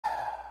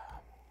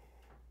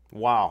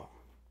Wow.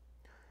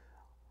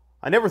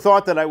 I never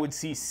thought that I would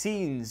see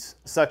scenes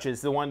such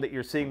as the one that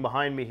you're seeing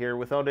behind me here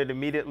without it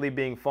immediately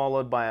being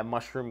followed by a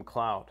mushroom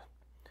cloud.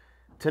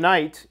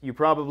 Tonight, you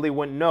probably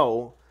wouldn't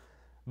know,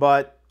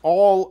 but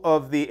all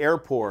of the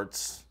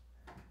airports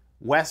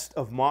west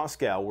of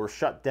Moscow were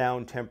shut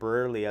down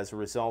temporarily as a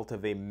result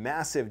of a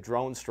massive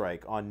drone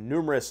strike on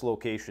numerous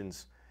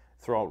locations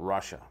throughout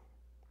Russia.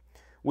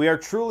 We are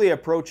truly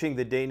approaching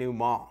the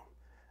denouement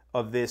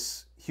of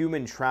this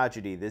human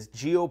tragedy, this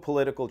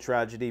geopolitical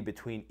tragedy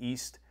between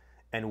East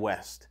and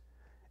West.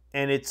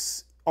 And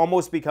it's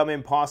almost become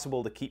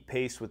impossible to keep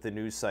pace with the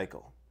news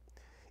cycle.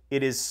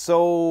 It is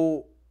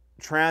so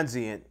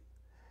transient,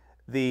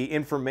 the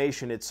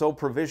information, it's so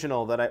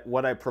provisional that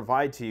what I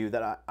provide to you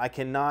that I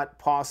cannot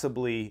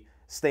possibly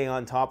stay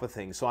on top of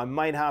things. So I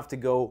might have to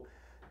go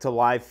to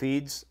live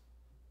feeds.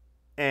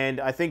 And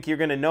I think you're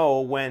going to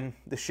know when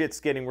the shit's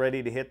getting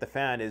ready to hit the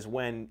fan is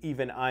when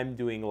even I'm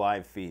doing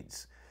live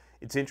feeds.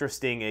 It's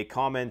interesting, a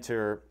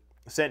commenter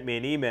sent me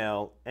an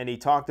email and he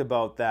talked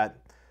about that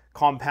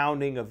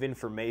compounding of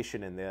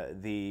information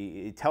and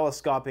the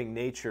telescoping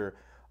nature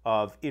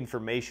of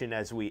information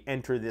as we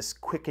enter this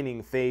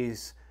quickening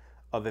phase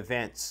of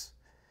events.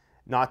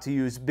 Not to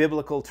use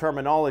biblical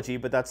terminology,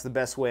 but that's the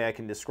best way I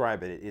can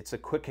describe it. It's a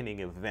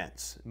quickening of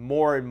events.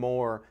 More and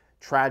more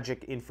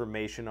tragic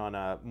information on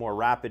a more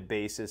rapid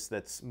basis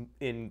that's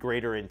in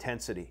greater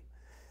intensity.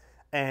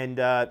 And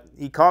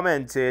he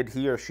commented,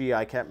 he or she,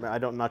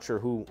 I'm not sure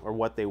who or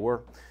what they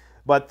were,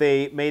 but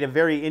they made a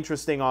very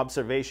interesting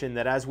observation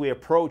that as we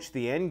approach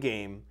the end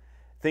game,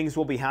 things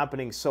will be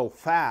happening so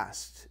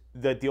fast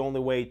that the only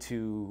way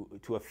to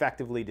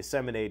effectively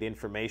disseminate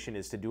information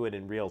is to do it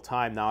in real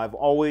time. Now, I've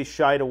always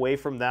shied away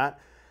from that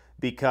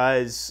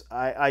because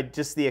I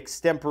just the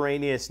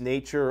extemporaneous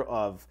nature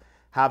of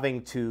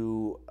having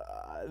to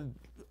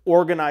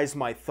organize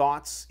my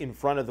thoughts in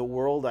front of the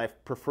world. I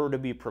prefer to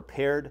be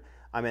prepared.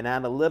 I'm an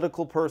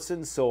analytical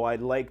person, so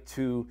I'd like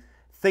to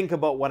think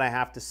about what I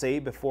have to say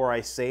before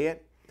I say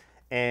it.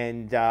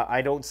 And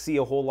I don't see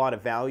a whole lot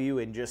of value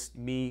in just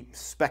me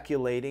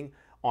speculating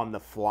on the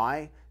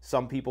fly.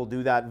 Some people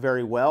do that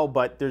very well,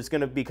 but there's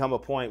going to become a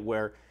point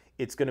where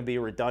it's going to be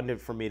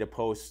redundant for me to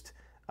post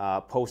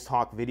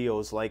post-hoc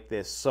videos like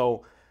this.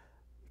 So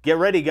get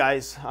ready,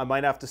 guys. I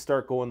might have to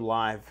start going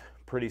live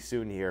pretty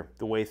soon here,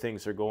 the way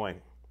things are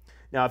going.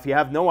 Now, if you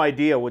have no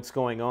idea what's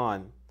going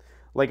on,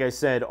 like I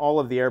said, all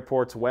of the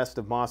airports west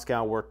of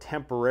Moscow were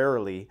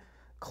temporarily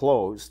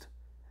closed.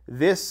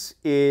 This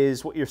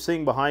is what you're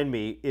seeing behind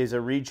me is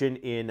a region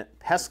in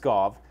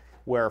Pskov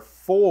where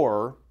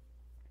 4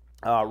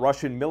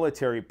 Russian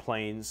military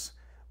planes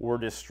were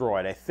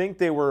destroyed. I think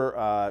they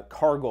were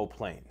cargo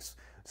planes.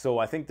 So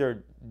I think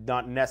they're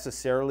not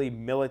necessarily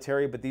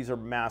military, but these are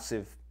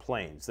massive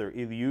planes. They're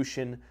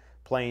Ilyushin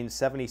planes,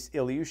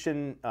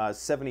 Ilyushin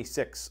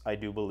 76, I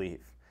do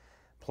believe,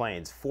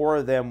 planes. 4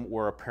 of them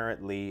were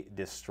apparently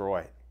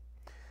destroyed.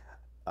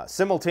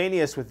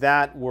 Simultaneous with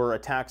that were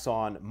attacks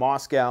on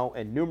Moscow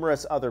and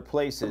numerous other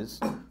places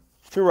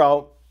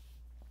throughout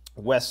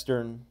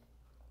Western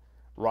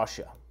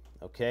Russia,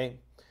 okay?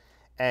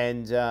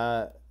 And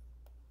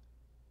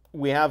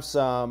we have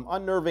some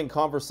unnerving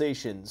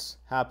conversations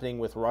happening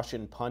with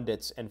Russian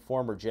pundits and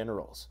former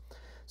generals.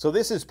 So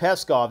this is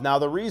Pskov. Now,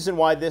 the reason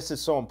why this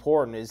is so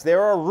important is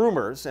there are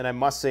rumors, and I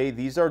must say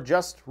these are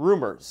just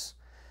rumors,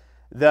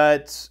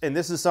 that, and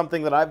this is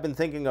something that I've been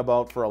thinking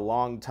about for a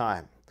long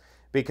time,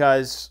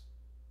 because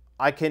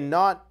I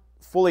cannot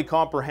fully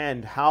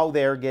comprehend how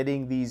they're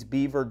getting these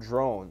Beaver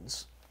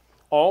drones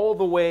all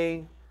the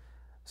way.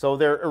 So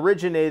they're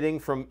originating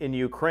in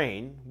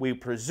Ukraine, we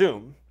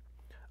presume,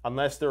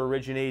 unless they're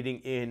originating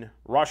in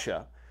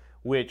Russia,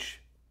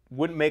 which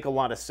wouldn't make a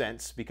lot of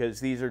sense because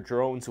these are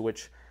drones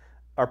which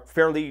are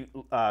fairly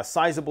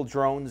sizable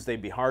drones.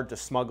 They'd be hard to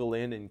smuggle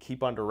in and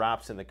keep under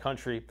wraps in the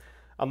country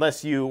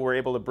unless you were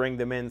able to bring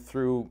them in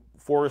through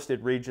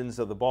forested regions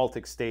of the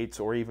Baltic states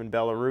or even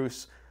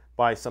Belarus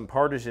by some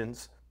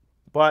partisans.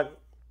 But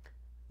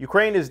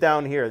Ukraine is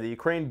down here, the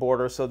Ukraine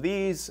border. So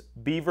these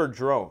Beaver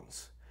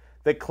drones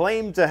that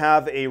claim to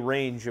have a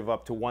range of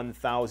up to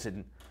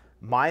 1,000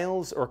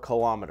 miles or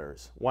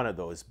kilometers, one of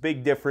those.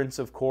 Big difference,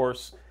 of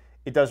course.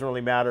 It doesn't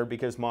really matter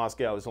because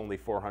Moscow is only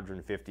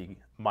 450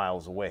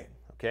 miles away,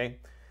 okay?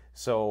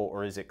 So,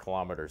 or is it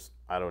kilometers?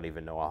 I don't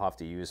even know. I'll have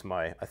to use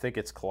I think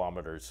it's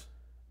kilometers,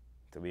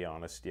 to be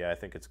honest. Yeah, I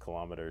think it's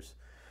kilometers.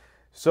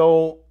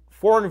 So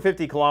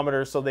 450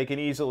 kilometers, so they can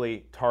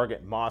easily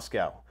target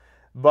Moscow.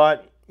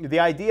 But the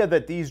idea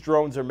that these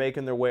drones are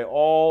making their way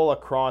all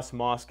across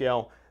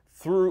Moscow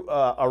through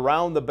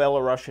around the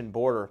Belarusian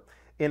border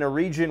in a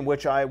region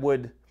which I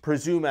would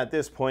presume at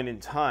this point in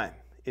time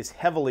is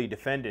heavily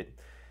defended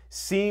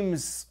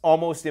seems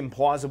almost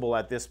implausible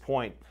at this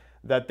point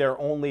that they're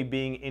only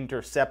being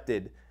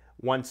intercepted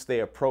once they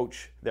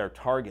approach their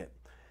target.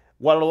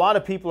 What a lot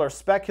of people are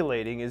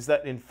speculating is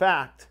that, in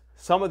fact,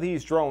 some of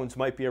these drones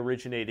might be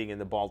originating in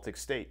the Baltic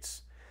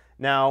states.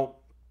 Now,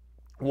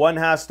 one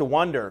has to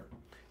wonder,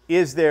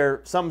 is there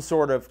some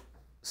sort of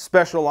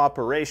special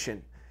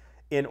operation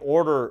in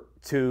order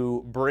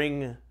to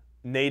bring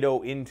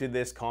NATO into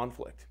this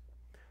conflict.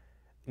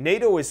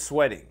 NATO is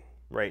sweating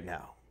right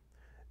now.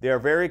 They are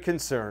very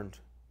concerned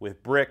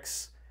with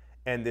BRICS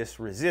and this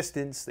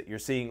resistance that you're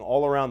seeing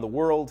all around the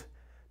world,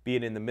 be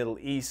it in the Middle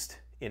East,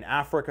 in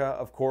Africa,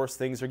 of course,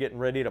 things are getting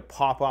ready to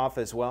pop off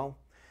as well.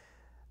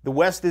 The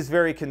West is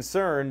very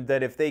concerned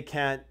that if they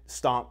can't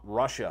stop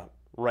Russia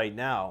right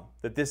now,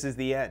 that this is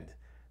the end.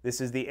 This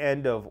is the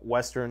end of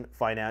Western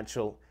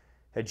financial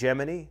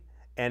hegemony,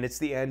 and it's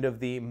the end of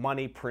the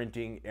money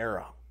printing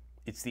era.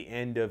 It's the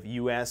end of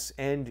US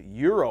and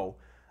Euro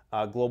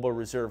global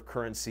reserve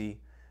currency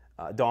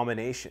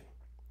domination.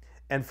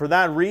 And for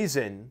that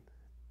reason,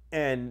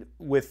 and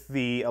with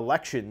the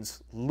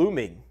elections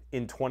looming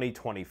in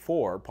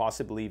 2024,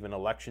 possibly even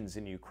elections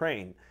in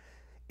Ukraine,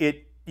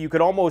 you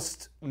could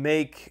almost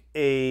make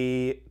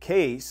a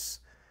case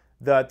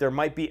that there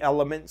might be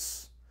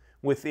elements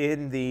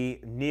within the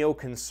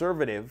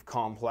neoconservative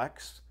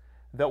complex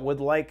that would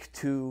like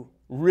to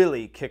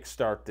really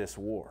kickstart this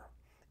war.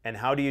 And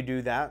how do you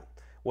do that?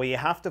 Well, you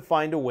have to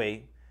find a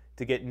way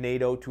to get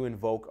NATO to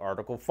invoke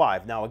Article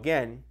 5. Now,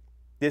 again,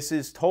 this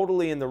is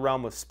totally in the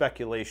realm of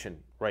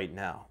speculation right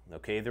now,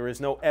 okay? There is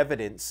no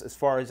evidence, as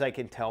far as I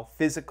can tell,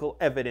 physical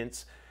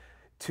evidence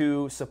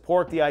to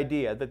support the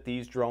idea that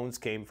these drones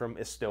came from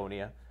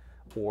Estonia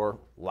or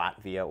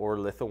Latvia or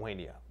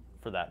Lithuania,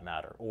 for that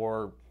matter,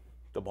 or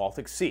the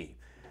Baltic Sea.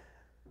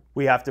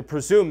 We have to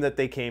presume that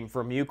they came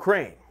from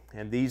Ukraine.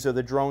 And these are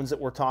the drones that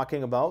we're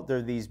talking about.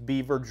 They're these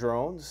Beaver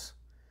drones,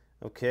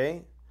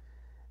 okay?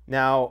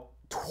 Now,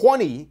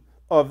 20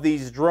 of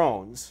these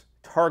drones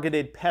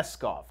targeted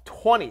Peskov,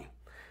 20.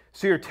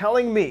 So you're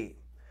telling me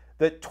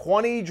that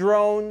 20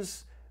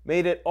 drones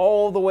made it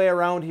all the way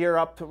around here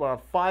up to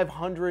about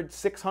 500,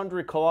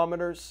 600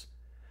 kilometers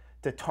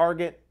to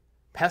target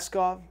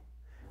Peskov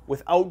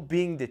without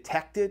being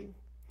detected?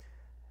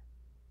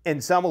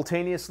 And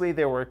simultaneously,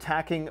 they were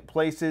attacking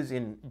places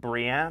in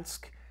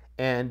Bryansk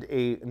and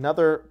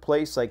another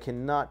place, I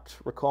cannot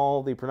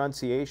recall the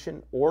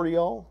pronunciation,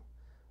 Oriol,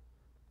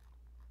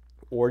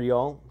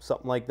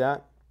 something like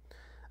that.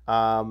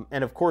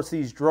 And of course,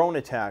 these drone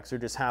attacks are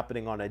just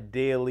happening on a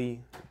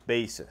daily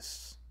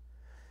basis.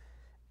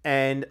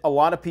 And a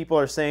lot of people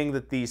are saying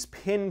that these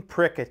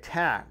pinprick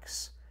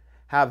attacks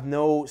have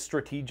no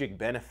strategic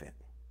benefit.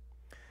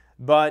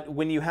 But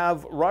when you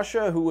have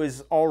Russia, who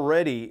is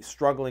already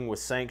struggling with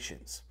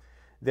sanctions,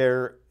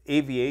 their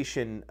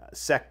aviation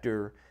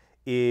sector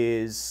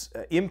is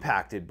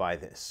impacted by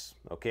this,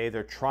 okay?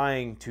 They're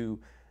trying to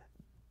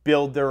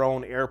build their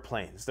own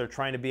airplanes. They're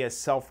trying to be as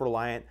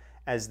self-reliant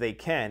as they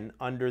can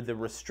under the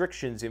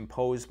restrictions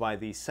imposed by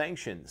these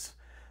sanctions.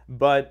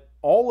 But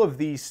all of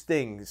these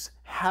things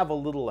have a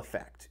little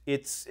effect.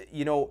 It's,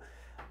 you know,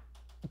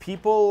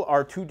 people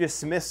are too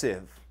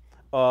dismissive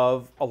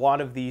of a lot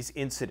of these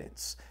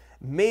incidents.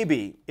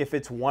 Maybe if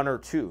it's one or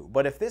two,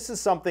 but if this is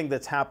something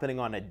that's happening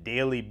on a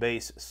daily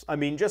basis, I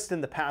mean, just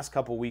in the past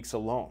couple weeks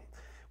alone,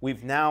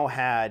 we've now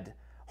had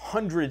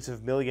hundreds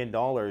of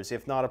 $millions,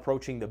 if not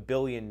approaching the $1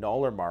 billion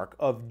mark,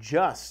 of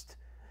just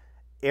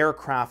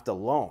aircraft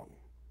alone.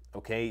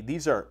 Okay,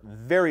 these are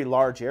very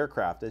large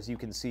aircraft, as you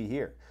can see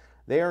here.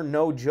 They are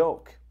no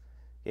joke.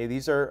 Okay,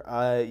 these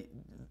are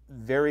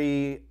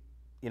very,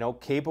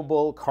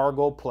 capable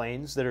cargo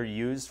planes that are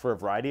used for a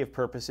variety of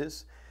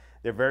purposes.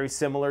 They're very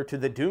similar to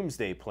the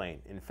Doomsday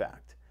plane, in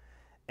fact.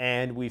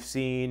 And we've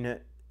seen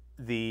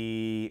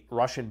the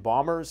Russian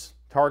bombers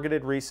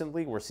targeted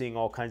recently. We're seeing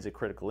all kinds of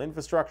critical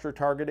infrastructure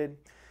targeted.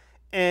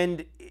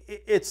 And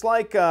it's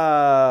like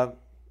a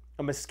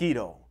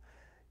mosquito.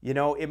 You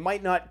know, it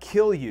might not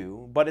kill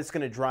you, but it's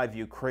going to drive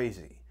you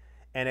crazy.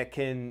 And it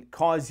can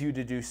cause you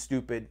to do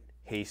stupid,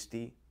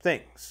 hasty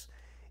things.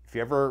 If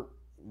you're ever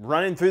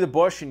running through the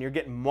bush and you're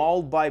getting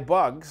mauled by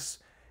bugs,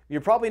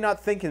 you're probably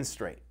not thinking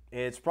straight.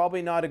 It's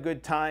probably not a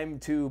good time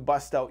to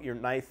bust out your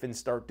knife and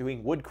start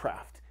doing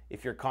woodcraft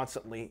if you're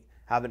constantly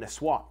having a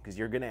swat, because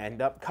you're going to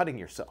end up cutting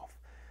yourself.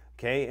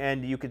 Okay,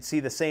 and you could see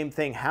the same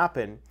thing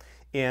happen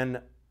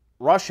in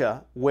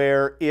Russia,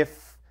 where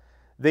if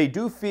they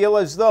do feel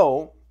as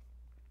though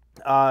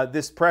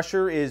this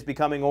pressure is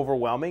becoming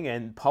overwhelming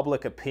and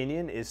public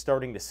opinion is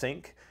starting to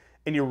sink,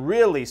 and you're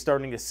really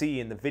starting to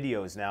see in the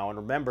videos now, and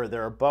remember,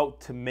 they're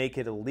about to make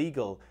it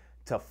illegal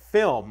to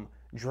film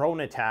drone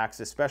attacks,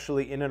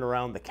 especially in and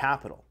around the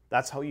capital.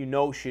 That's how you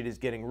know shit is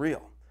getting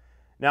real.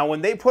 Now,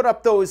 when they put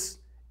up those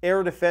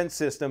air defense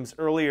systems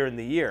earlier in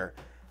the year,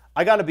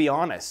 I got to be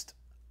honest,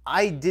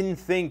 I didn't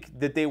think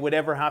that they would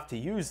ever have to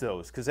use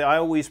those, because I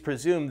always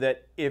presumed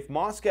that if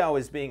Moscow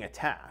is being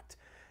attacked,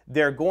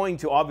 they're going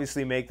to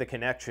obviously make the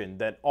connection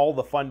that all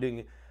the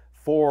funding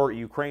for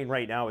Ukraine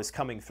right now is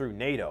coming through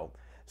NATO.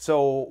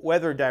 So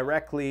whether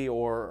directly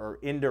or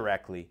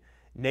indirectly,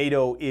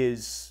 NATO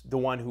is the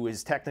one who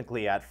is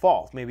technically at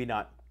fault. Maybe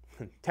not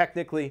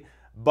technically,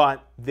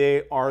 but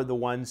they are the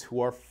ones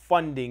who are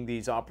funding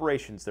these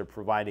operations. They're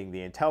providing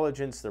the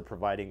intelligence, they're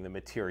providing the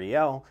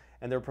materiel,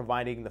 and they're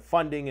providing the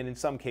funding, and in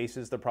some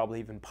cases, they're probably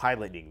even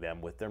piloting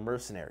them with their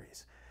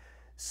mercenaries.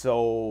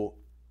 So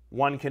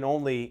one can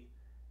only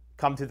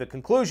come to the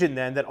conclusion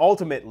then that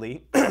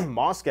ultimately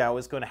Moscow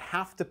is going to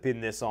have to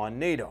pin this on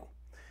NATO.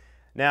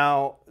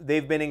 Now,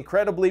 they've been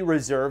incredibly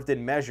reserved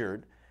and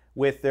measured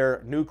with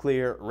their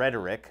nuclear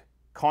rhetoric,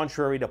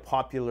 contrary to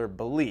popular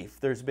belief.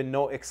 There's been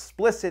no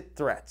explicit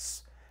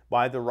threats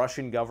by the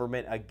Russian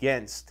government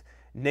against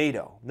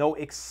NATO. No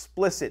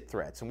explicit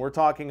threats. And we're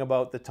talking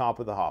about the top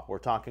of the hop. We're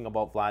talking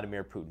about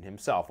Vladimir Putin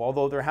himself,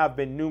 although there have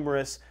been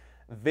numerous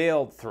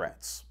veiled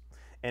threats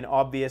and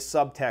obvious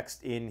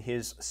subtext in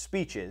his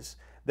speeches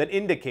that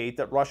indicate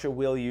that Russia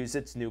will use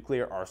its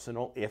nuclear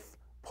arsenal if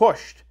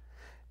pushed.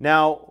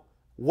 Now,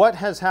 what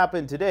has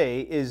happened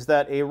today is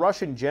that a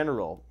Russian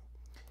general,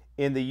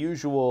 in the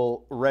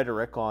usual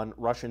rhetoric on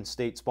Russian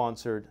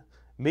state-sponsored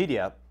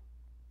media,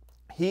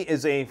 he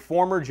is a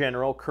former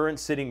general, current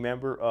sitting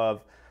member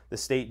of the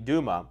State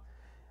Duma.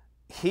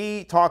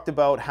 He talked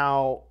about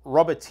how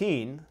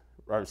Robotyne,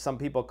 or some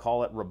people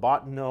call it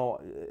Robotyne,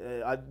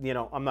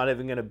 I'm not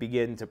even going to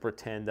begin to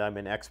pretend I'm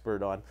an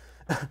expert on,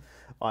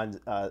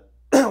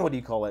 what do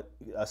you call it,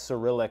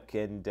 Cyrillic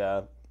and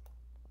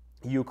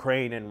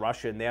Ukraine and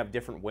Russian. They have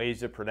different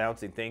ways of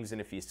pronouncing things, and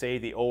if you say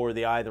the O or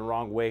the I the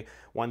wrong way,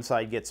 one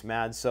side gets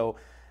mad. So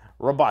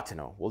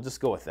Robotyne, we'll just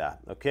go with that,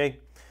 okay?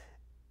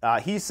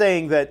 He's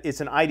saying that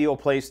it's an ideal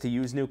place to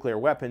use nuclear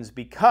weapons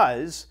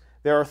because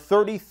there are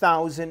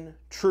 30,000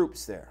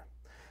 troops there.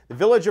 The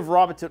village of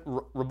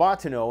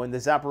Robotyne in the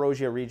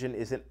Zaporozhye region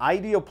is an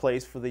ideal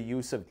place for the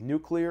use of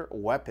nuclear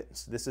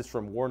weapons. This is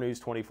from War News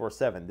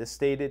 24/7. This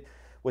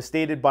was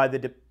stated by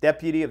the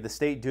deputy of the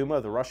State Duma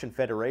of the Russian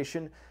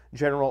Federation,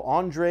 General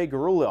Andrei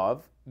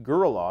Gurilov.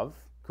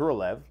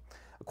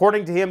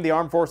 According to him, the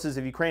armed forces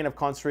of Ukraine have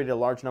concentrated a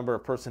large number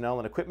of personnel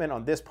and equipment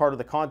on this part of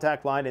the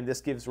contact line, and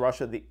this gives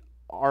Russia the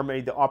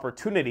army the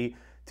opportunity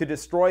to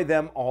destroy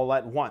them all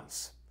at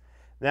once.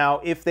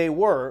 Now, if they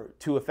were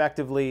to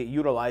effectively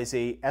utilize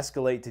a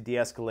escalate to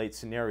de-escalate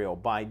scenario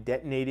by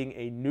detonating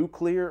a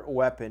nuclear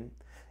weapon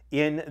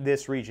in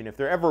this region, if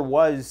there ever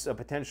was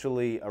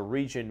potentially a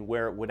region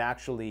where it would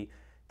actually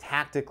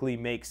tactically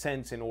make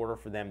sense in order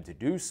for them to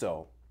do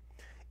so,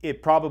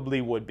 it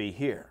probably would be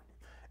here.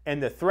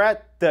 And the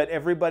threat that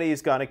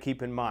everybody's got to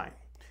keep in mind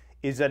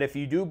is that if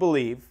you do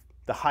believe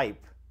the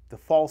hype, the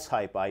false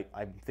hype,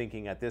 I'm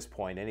thinking at this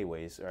point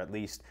anyways, or at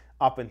least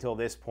up until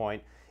this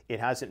point, it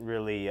hasn't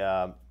really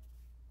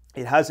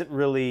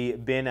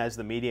been as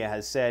the media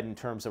has said in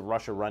terms of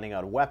Russia running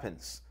out of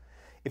weapons.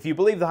 If you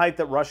believe the hype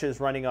that Russia is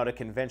running out of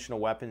conventional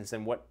weapons,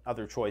 then what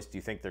other choice do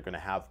you think they're going to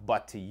have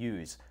but to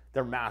use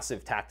their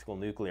massive tactical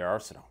nuclear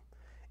arsenal?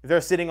 If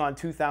they're sitting on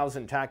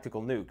 2,000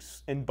 tactical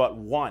nukes and but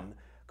one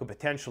could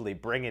potentially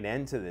bring an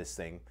end to this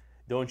thing,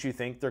 don't you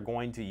think they're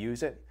going to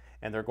use it?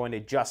 And they're going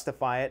to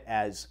justify it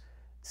as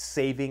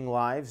saving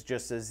lives,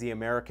 just as the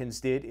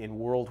Americans did in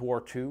World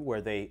War II,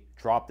 where they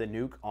dropped the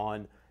nuke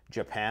on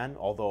Japan,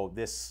 although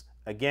this,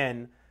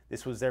 again,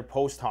 this was their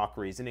post hoc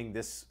reasoning.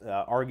 This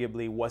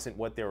arguably wasn't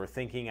what they were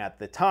thinking at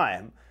the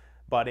time.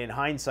 But in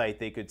hindsight,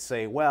 they could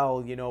say,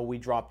 well, you know, we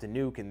dropped a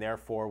nuke and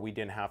therefore we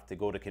didn't have to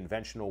go to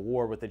conventional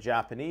war with the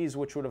Japanese,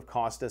 which would have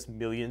cost us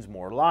millions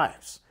more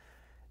lives.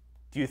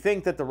 Do you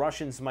think that the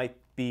Russians might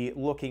be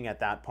looking at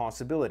that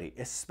possibility,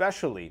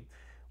 especially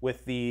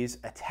with these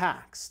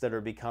attacks that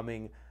are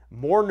becoming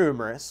more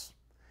numerous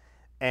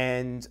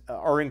and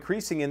are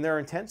increasing in their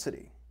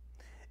intensity?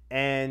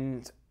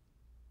 And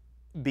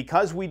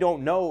because we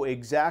don't know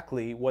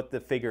exactly what the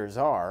figures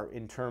are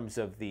in terms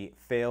of the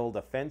failed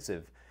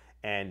offensive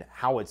and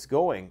how it's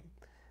going,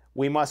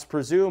 we must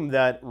presume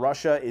that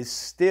Russia is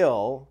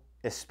still,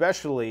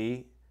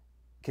 especially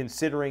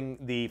considering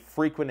the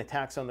frequent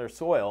attacks on their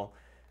soil,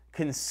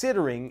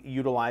 considering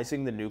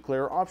utilizing the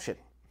nuclear option.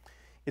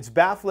 It's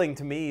baffling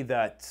to me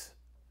that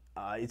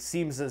it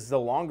seems as the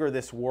longer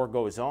this war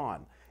goes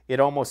on, it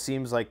almost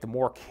seems like the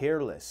more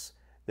careless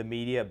the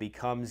media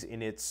becomes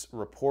in its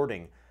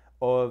reporting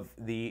of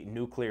the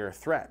nuclear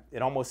threat.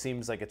 It almost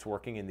seems like it's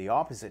working in the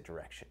opposite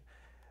direction.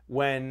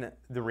 When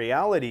the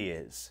reality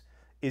is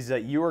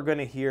that you are going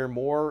to hear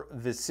more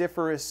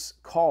vociferous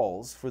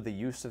calls for the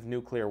use of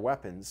nuclear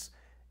weapons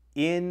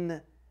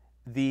in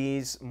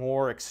these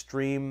more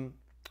extreme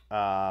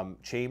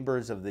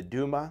chambers of the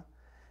Duma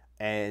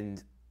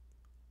and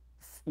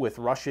with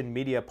Russian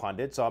media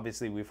pundits.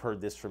 Obviously, we've heard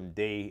this from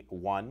day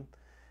one,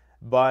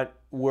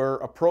 but we're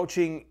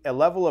approaching a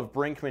level of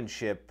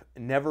brinkmanship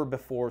never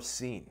before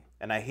seen.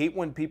 And I hate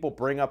when people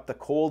bring up the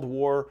Cold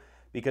War,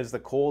 because the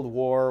Cold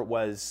War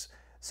was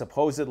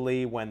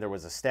supposedly, when there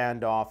was a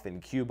standoff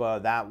in Cuba,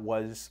 that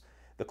was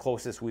the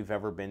closest we've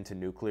ever been to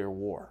nuclear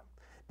war.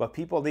 But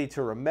people need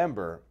to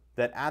remember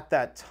that at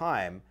that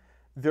time,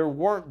 there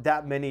weren't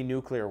that many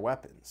nuclear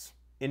weapons.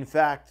 In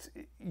fact,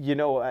 you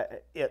know,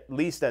 at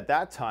least at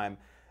that time,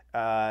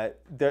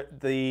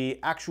 the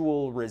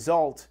actual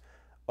result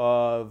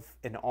of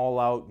an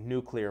all-out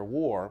nuclear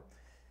war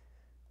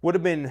would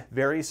have been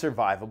very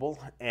survivable,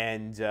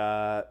 and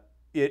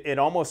it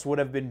almost would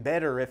have been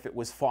better if it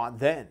was fought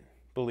then,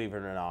 believe it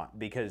or not,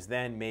 because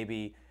then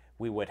maybe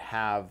we would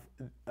have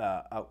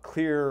a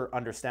clear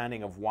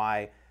understanding of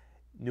why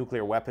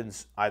nuclear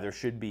weapons either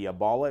should be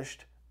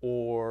abolished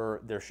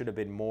or there should have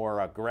been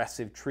more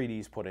aggressive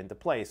treaties put into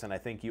place. And I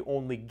think you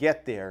only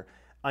get there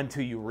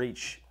until you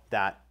reach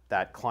that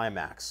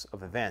climax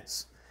of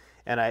events.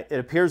 And it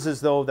appears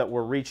as though that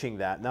we're reaching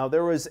that. Now,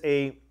 there was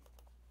a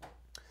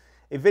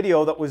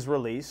video that was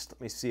released.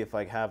 Let me see if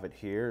I have it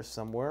here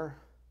somewhere.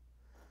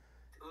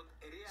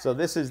 So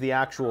this is the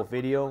actual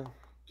video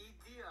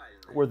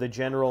where the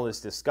general is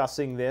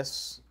discussing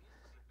this.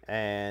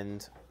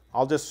 And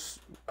I'll just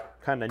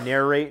kind of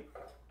narrate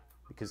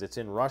because it's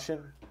in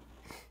Russian.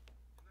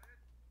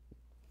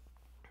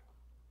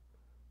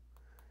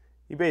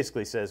 He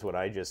basically says what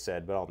I just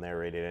said, but I'll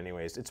narrate it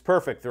anyways. It's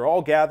perfect. They're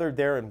all gathered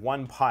there in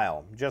one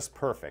pile. Just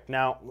perfect.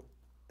 Now,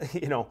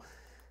 you know,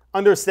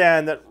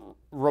 understand that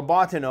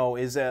Robotyne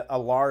is a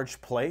large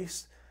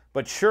place,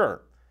 but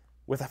sure,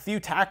 with a few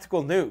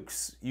tactical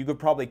nukes, you could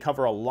probably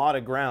cover a lot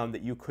of ground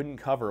that you couldn't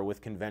cover with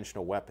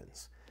conventional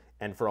weapons.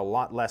 And for a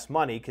lot less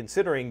money,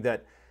 considering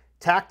that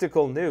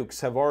tactical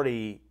nukes have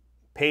already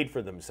paid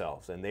for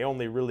themselves, and they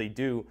only really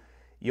do.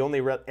 You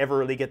only ever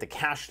really get to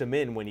cash them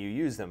in when you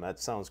use them. That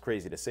sounds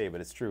crazy to say,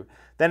 but it's true.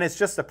 Then it's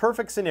just a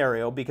perfect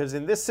scenario because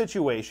in this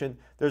situation,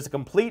 there's a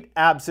complete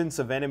absence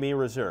of enemy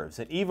reserves.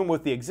 And even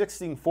with the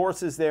existing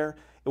forces there,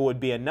 it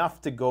would be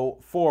enough to go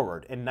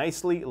forward and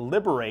nicely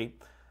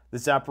liberate the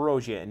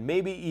Zaporozhye and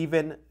maybe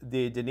even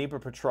the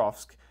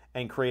Dnipropetrovsk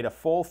and create a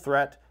full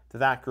threat to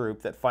that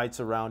group that fights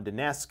around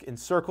Donetsk,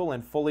 encircle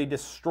and fully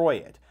destroy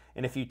it.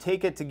 And if you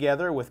take it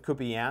together with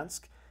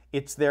Kupiansk,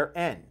 it's their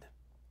end.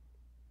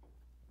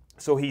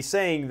 So he's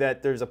saying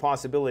that there's a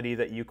possibility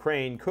that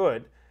Ukraine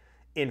could,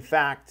 in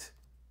fact,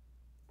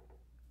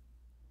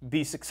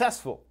 be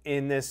successful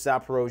in this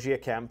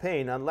Zaporozhye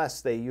campaign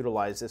unless they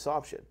utilize this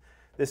option.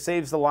 This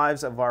saves the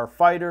lives of our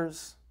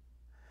fighters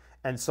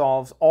and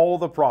solves all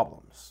the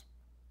problems.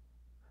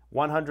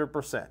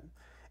 100%.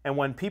 And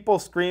when people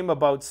scream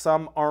about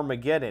some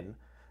Armageddon,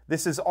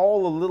 this is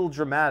all a little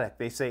dramatic.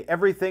 They say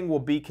everything will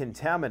be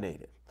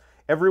contaminated.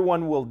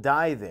 Everyone will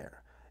die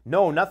there.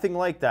 No, nothing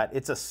like that.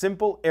 It's a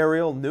simple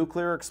aerial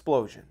nuclear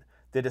explosion.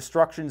 The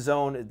destruction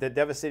zone, the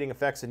devastating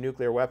effects of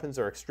nuclear weapons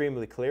are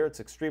extremely clear. It's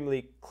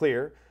extremely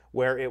clear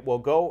where it will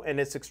go, and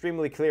it's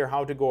extremely clear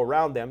how to go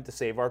around them to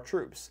save our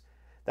troops.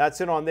 That's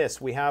it on this.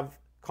 We have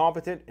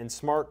competent and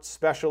smart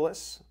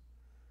specialists.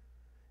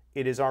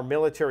 It is our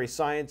military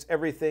science.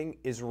 Everything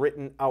is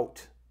written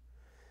out.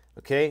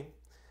 Okay?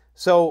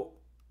 So,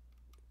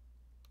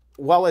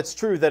 while it's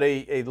true that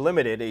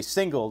a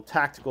single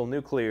tactical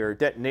nuclear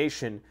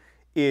detonation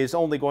is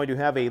only going to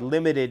have a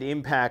limited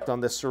impact on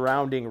the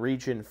surrounding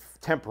region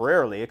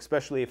temporarily,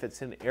 especially if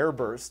it's an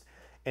airburst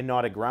and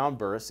not a ground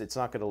burst, it's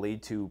not going to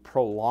lead to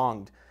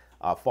prolonged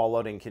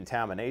fallout and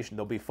contamination.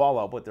 There'll be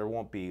fallout, but there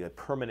won't be a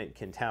permanent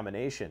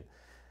contamination.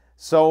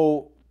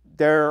 So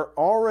they're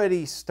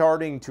already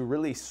starting to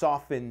really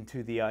soften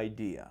to the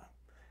idea.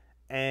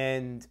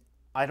 And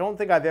I don't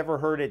think I've ever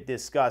heard it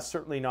discussed,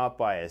 certainly not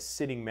by a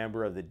sitting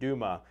member of the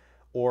Duma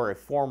or a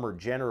former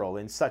general,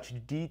 in such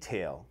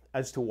detail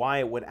as to why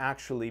it would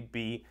actually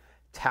be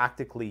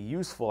tactically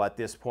useful at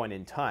this point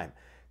in time.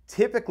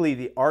 Typically,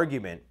 the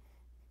argument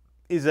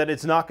is that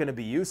it's not going to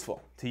be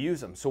useful to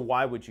use them, so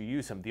why would you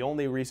use them? The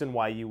only reason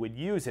why you would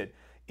use it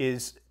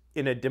is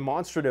in a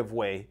demonstrative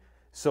way,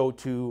 so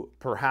to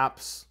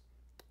perhaps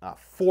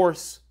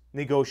force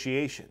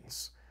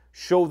negotiations,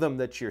 show them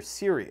that you're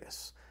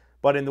serious.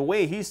 But in the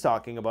way he's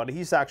talking about it,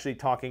 he's actually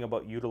talking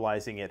about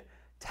utilizing it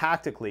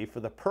tactically for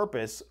the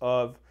purpose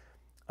of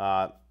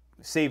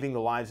saving the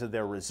lives of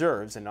their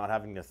reserves and not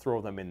having to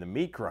throw them in the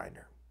meat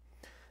grinder.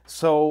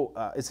 So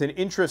it's an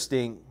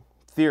interesting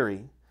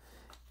theory,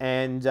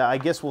 and I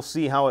guess we'll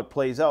see how it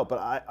plays out.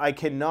 But I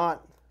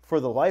cannot, for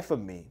the life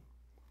of me,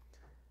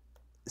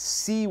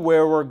 see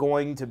where we're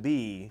going to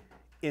be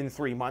in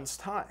 3 months'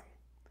 time.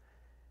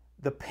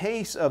 The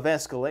pace of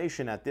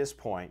escalation at this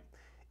point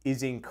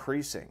is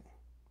increasing.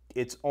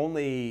 It's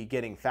only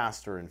getting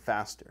faster and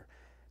faster.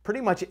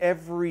 Pretty much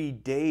every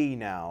day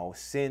now,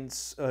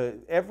 since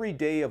every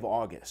day of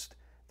August,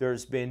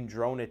 there's been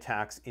drone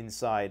attacks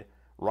inside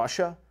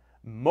Russia.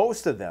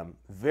 Most of them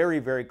very,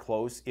 very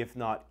close, if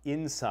not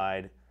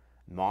inside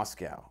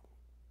Moscow.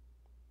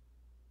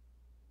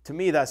 To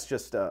me, that's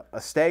just a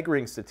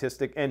staggering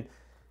statistic, and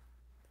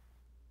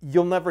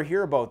you'll never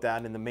hear about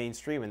that in the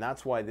mainstream, and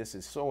that's why this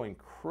is so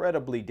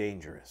incredibly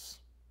dangerous.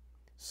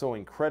 So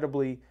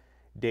incredibly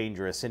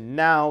dangerous. And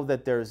now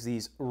that there's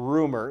these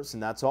rumors,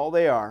 and that's all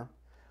they are,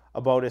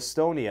 about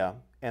Estonia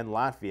and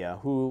Latvia,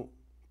 who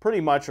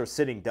pretty much are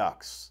sitting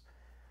ducks.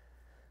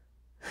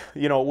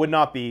 You know, it would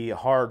not be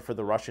hard for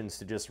the Russians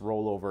to just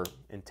roll over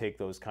and take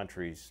those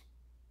countries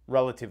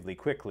relatively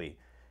quickly.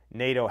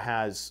 NATO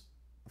has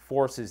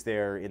forces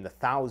there in the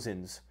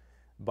thousands,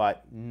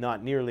 but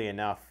not nearly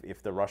enough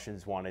if the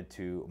Russians wanted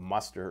to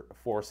muster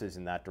forces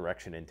in that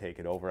direction and take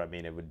it over. I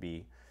mean, it would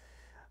be...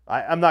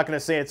 I'm not going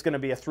to say it's going to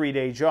be a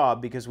 3-day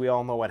job, because we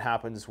all know what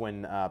happens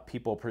when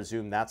people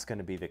presume that's going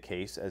to be the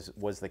case, as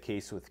was the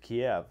case with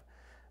Kiev.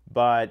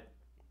 But,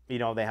 you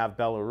know, they have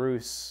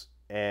Belarus,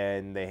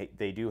 and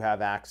they do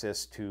have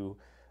access to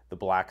the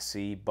Black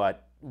Sea,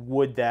 but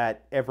would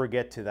that ever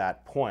get to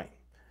that point.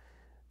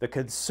 The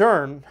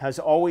concern has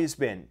always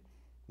been,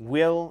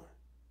 will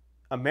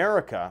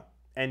America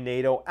and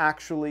NATO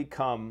actually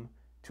come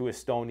to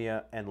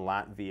Estonia and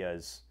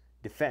Latvia's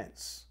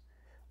defense?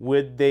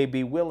 Would they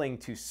be willing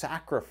to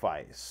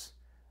sacrifice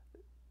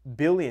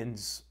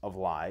billions of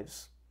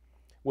lives?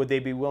 Would they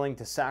be willing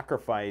to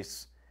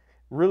sacrifice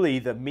really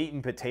the meat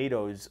and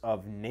potatoes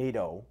of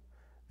NATO,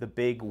 the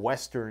big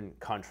Western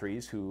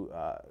countries who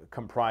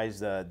comprise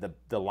the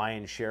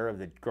lion's share of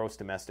the gross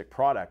domestic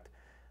product?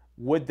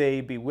 Would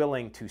they be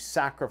willing to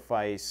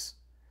sacrifice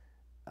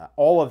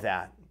all of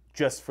that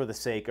just for the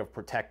sake of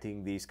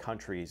protecting these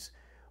countries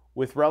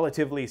with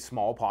relatively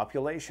small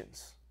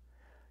populations?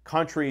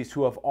 Countries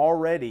who have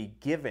already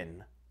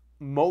given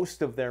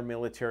most of their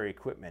military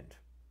equipment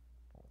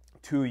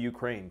to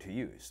Ukraine to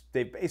use.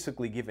 They've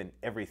basically given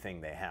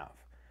everything they have,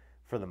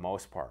 for the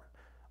most part.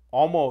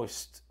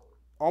 Almost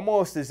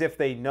as if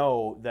they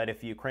know that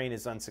if Ukraine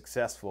is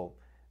unsuccessful,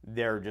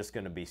 they're just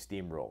going to be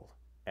steamrolled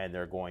and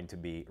they're going to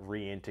be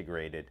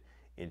reintegrated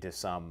into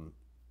some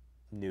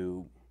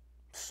new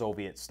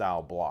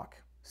Soviet-style bloc,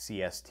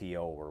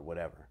 CSTO or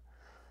whatever.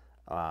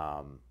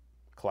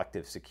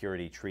 Collective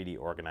Security Treaty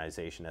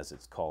Organization, as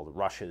it's called,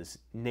 Russia's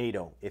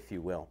NATO, if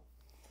you will.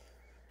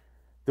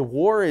 The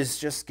war is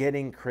just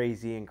getting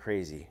crazy and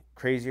crazy,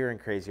 crazier and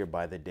crazier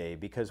by the day,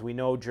 because we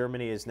know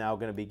Germany is now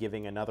going to be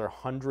giving another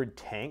 100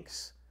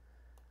 tanks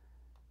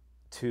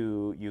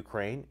to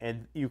Ukraine.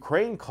 And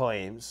Ukraine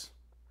claims,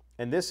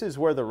 and this is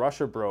where the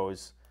Russia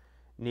bros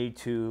need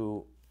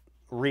to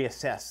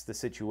reassess the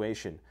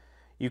situation.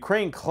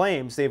 Ukraine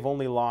claims they've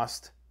only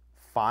lost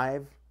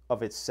 5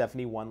 of its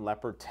 71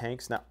 Leopard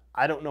tanks. Now,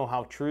 I don't know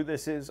how true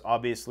this is.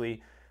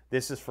 Obviously,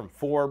 this is from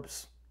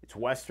Forbes. It's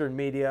Western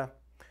media.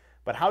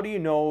 But how do you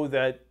know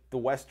that the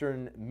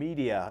Western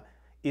media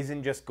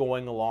isn't just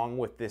going along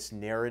with this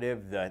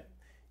narrative that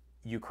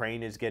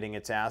Ukraine is getting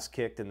its ass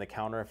kicked in the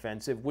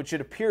counteroffensive, which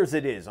it appears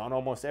it is on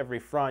almost every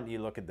front? You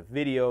look at the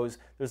videos,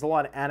 there's a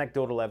lot of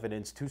anecdotal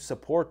evidence to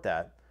support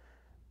that.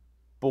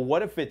 But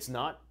what if it's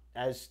not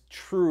as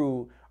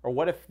true, or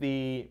what if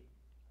the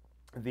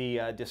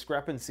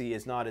discrepancy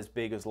is not as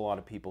big as a lot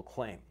of people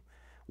claim?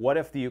 What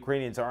if the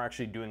Ukrainians are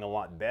actually doing a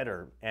lot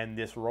better and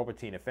this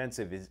Robotyne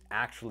offensive is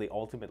actually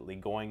ultimately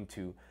going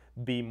to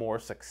be more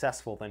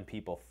successful than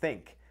people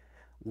think,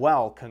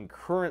 while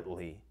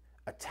concurrently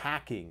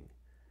attacking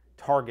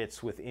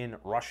targets within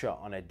Russia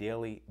on a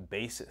daily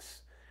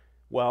basis?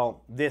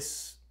 Well,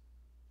 this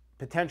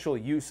potential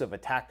use of a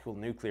tactical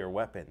nuclear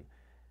weapon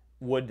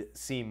would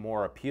seem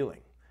more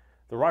appealing.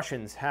 The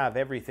Russians have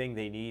everything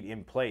they need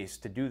in place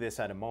to do this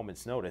at a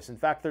moment's notice. In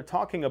fact, they're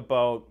talking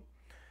about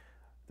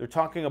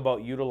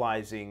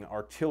utilizing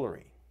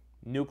artillery,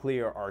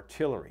 nuclear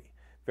artillery,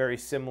 very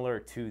similar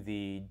to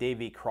the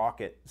Davy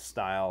Crockett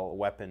style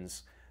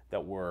weapons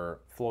that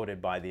were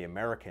floated by the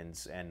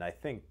Americans. And I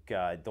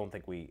don't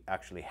think we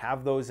actually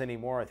have those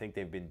anymore. I think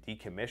they've been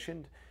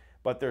decommissioned,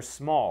 but they're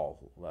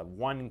small,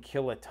 1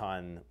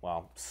 kiloton,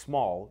 well,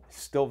 small,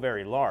 still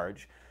very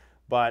large,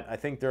 but I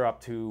think they're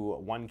up to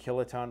 1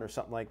 kiloton or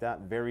something like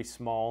that, very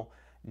small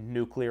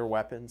nuclear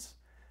weapons.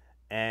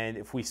 And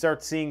if we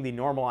start seeing the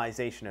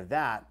normalization of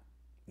that,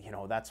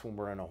 that's when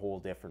we're in a whole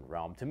different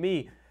realm. To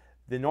me,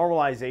 the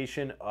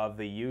normalization of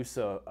the use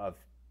of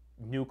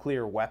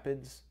nuclear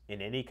weapons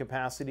in any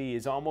capacity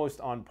is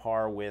almost on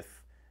par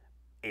with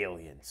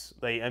aliens.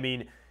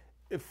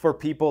 For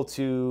people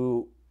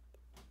to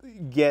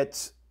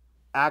get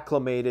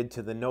acclimated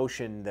to the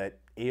notion that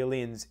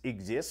aliens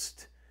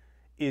exist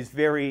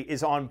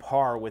is on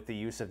par with the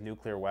use of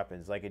nuclear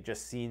weapons. It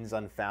just seems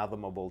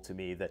unfathomable to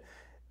me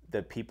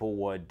that people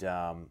would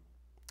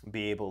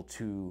be able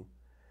to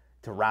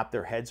wrap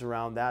their heads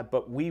around that,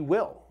 but we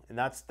will. And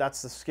that's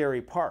the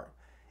scary part,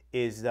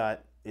 is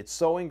that it's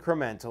so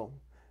incremental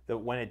that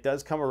when it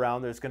does come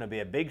around, there's going to be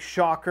a big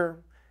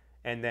shocker,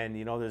 and then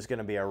there's going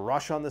to be a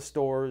rush on the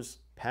stores,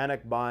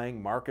 panic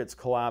buying, markets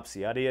collapse,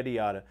 yada yada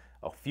yada.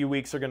 A few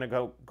weeks are going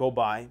to go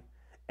by,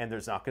 and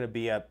there's not going to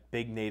be a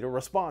big NATO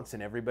response,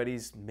 and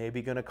everybody's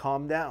maybe going to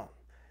calm down.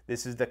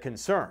 This is the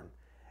concern.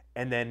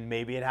 And then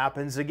maybe it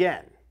happens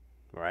again,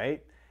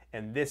 right?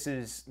 And this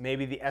is,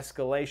 maybe the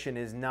escalation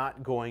is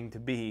not going to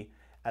be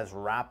as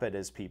rapid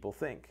as people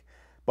think.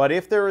 But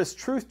if there is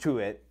truth to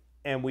it,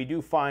 and we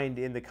do find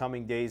in the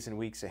coming days and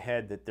weeks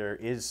ahead that there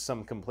is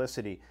some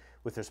complicity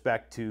with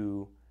respect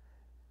to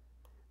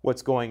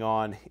what's going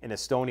on in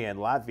Estonia and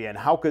Latvia, and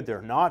how could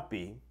there not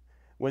be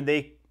when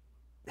they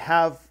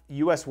have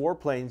U.S.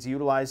 warplanes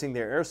utilizing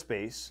their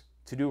airspace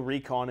to do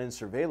recon and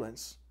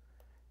surveillance,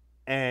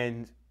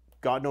 and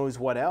God knows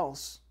what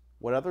else,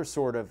 what other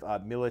sort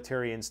of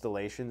military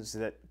installations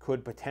that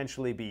could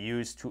potentially be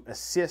used to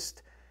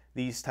assist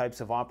these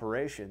types of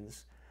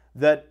operations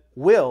that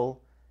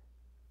will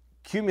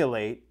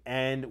accumulate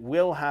and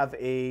will have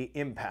an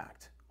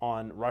impact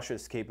on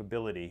Russia's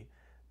capability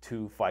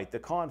to fight the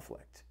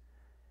conflict.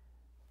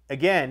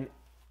 Again,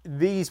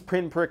 these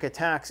pinprick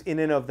attacks in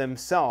and of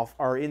themselves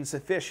are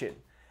insufficient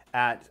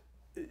at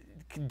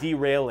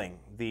derailing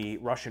the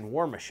Russian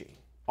war machine,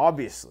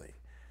 obviously.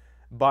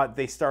 but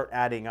they start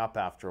adding up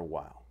after a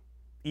while,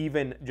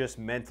 even just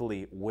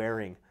mentally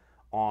wearing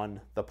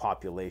on the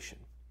population.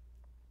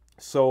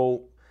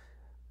 So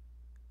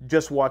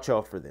just watch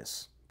out for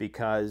this,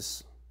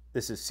 because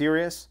this is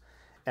serious,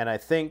 and I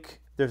think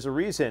there's a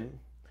reason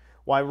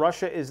why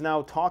Russia is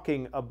now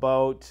talking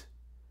about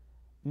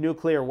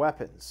nuclear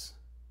weapons.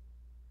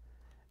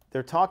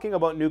 They're talking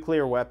about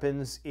nuclear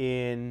weapons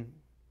in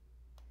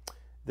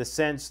the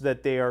sense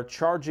that they are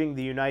charging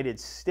the United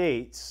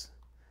States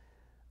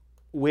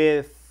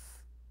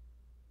with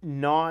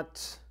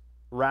not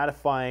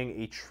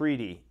ratifying a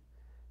treaty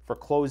for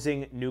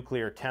closing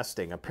nuclear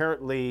testing.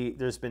 Apparently,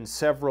 there's been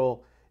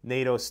several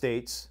NATO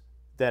states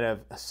that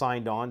have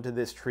signed on to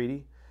this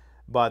treaty,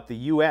 but the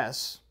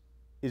U.S.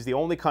 is the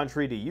only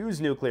country to use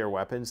nuclear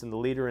weapons and the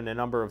leader in a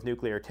number of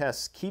nuclear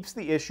tests, keeps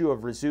the issue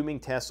of resuming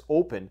tests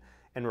open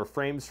and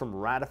refrains from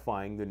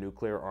ratifying the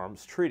nuclear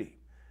arms treaty.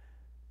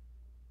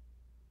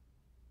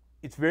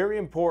 It's very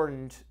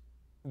important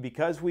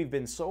because we've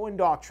been so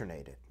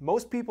indoctrinated.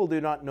 Most people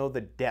do not know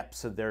the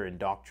depths of their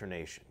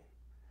indoctrination.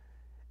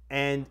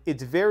 And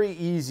it's very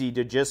easy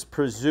to just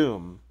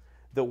presume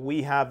that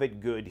we have it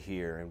good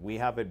here and we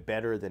have it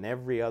better than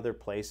every other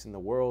place in the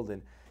world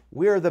and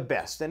we're the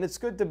best. And it's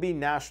good to be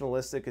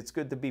nationalistic, it's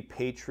good to be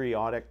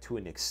patriotic to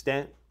an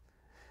extent,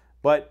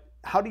 but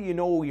how do you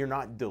know you're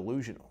not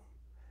delusional?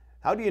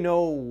 How do you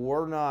know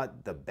we're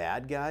not the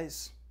bad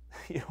guys?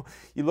 You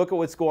look at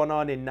what's going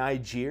on in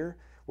Niger,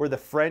 where the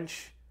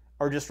French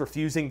are just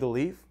refusing to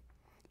leave,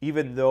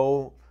 even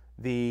though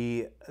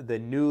the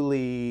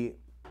newly,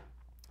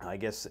 I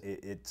guess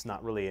it's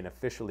not really an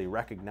officially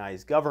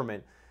recognized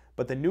government,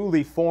 but the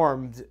newly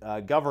formed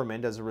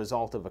government as a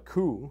result of a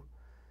coup,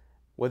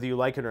 whether you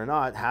like it or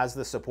not, has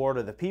the support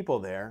of the people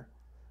there.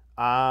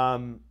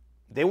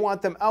 They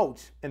want them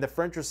out, and the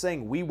French are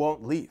saying, we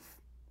won't leave.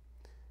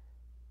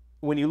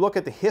 When you look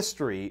at the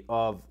history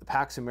of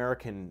Pax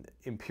American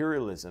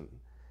imperialism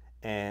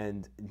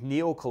and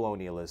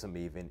neocolonialism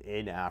even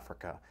in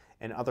Africa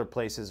and other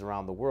places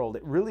around the world,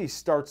 it really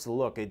starts to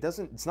look,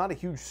 it's not a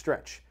huge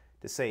stretch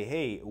to say,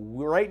 hey,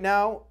 right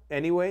now,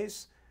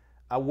 anyways,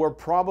 we're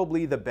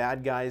probably the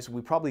bad guys.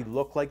 We probably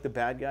look like the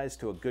bad guys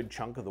to a good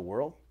chunk of the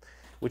world,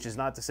 which is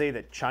not to say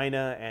that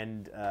China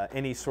and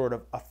any sort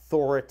of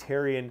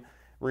authoritarian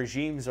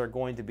regimes are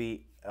going to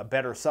be a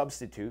better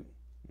substitute,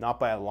 not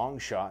by a long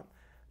shot.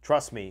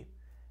 Trust me,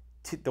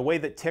 the way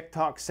that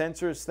TikTok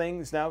censors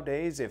things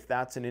nowadays, if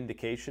that's an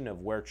indication of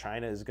where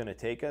China is going to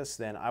take us,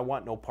 then I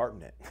want no part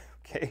in it,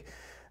 okay?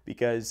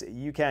 Because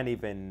you can't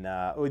even,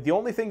 the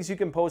only things you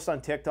can post on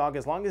TikTok,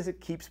 as long as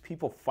it keeps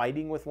people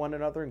fighting with one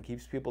another and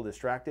keeps people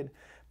distracted,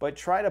 but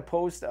try to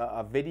post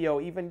a video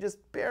even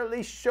just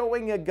barely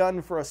showing a gun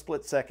for a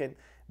split second,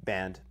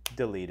 banned,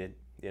 deleted,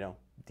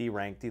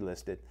 deranked,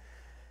 delisted.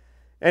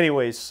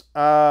 Anyways,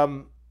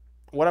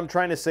 what I'm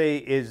trying to say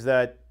is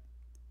that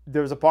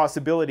there's a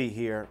possibility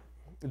here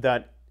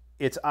that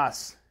it's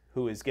us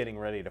who is getting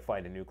ready to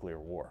fight a nuclear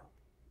war.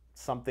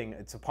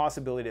 It's a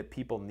possibility that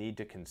people need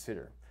to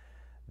consider.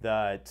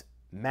 That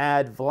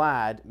Mad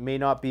Vlad may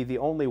not be the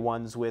only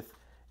ones with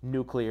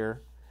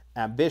nuclear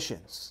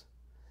ambitions.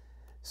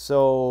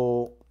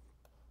 So,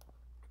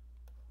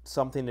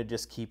 something to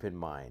just keep in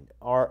mind.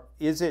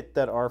 Is it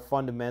that our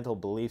fundamental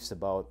beliefs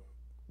about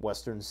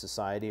Western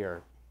society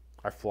are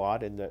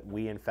flawed and that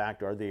we, in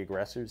fact, are the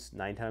aggressors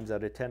 9 times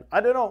out of 10?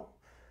 I don't know.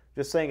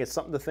 Just saying, it's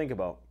something to think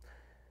about.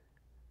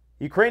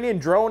 Ukrainian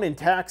drone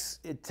attacks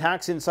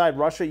inside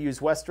Russia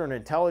use Western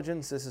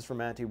intelligence. This is from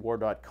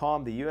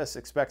antiwar.com. The U.S.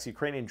 expects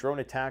Ukrainian drone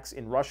attacks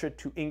in Russia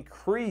to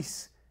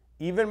increase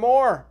even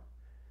more.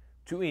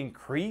 To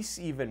increase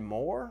even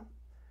more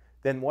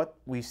than what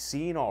we've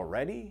seen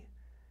already?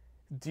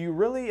 Do you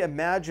really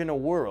imagine a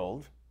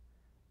world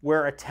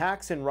where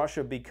attacks in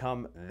Russia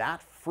become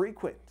that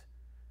frequent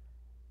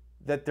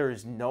that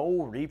there's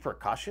no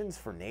repercussions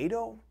for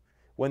NATO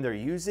when they're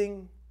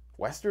using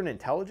Western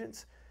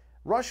intelligence?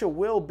 Russia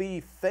will be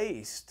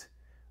faced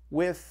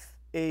with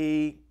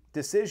a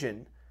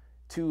decision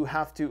to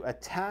have to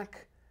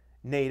attack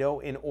NATO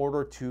in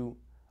order to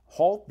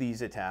halt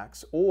these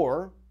attacks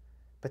or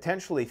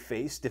potentially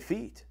face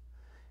defeat.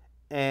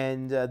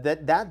 And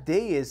that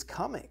day is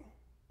coming.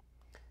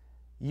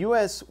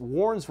 U.S.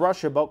 warns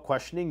Russia about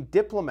questioning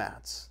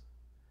diplomats.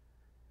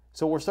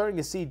 So we're starting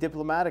to see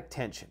diplomatic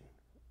tension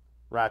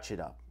ratchet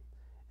up.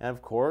 And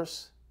of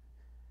course,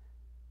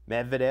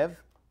 Medvedev,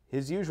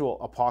 his usual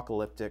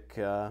apocalyptic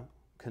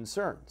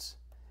concerns.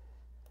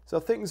 So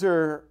things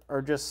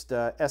are just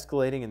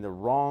escalating in the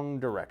wrong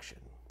direction.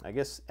 I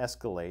guess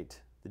escalate,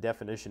 the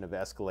definition of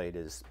escalate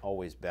is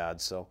always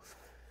bad, so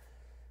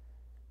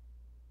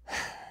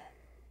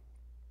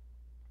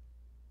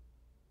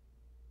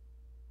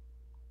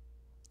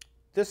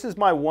this is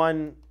the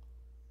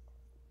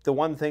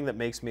one thing that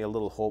makes me a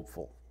little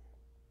hopeful.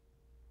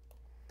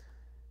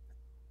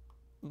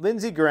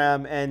 Lindsey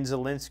Graham and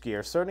Zelensky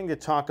are starting to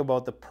talk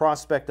about the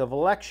prospect of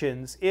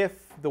elections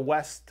if the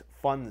West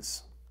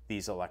funds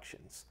these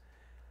elections.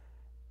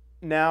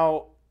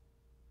 Now,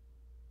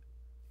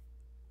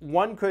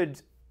 one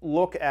could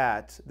look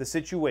at the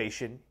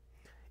situation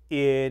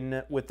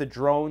with the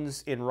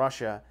drones in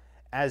Russia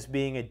as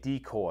being a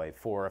decoy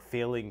for a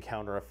failing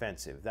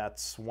counteroffensive.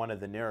 That's one of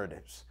the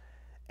narratives.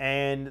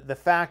 And the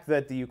fact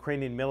that the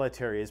Ukrainian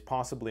military is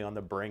possibly on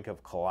the brink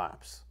of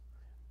collapse.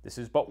 This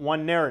is but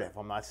one narrative.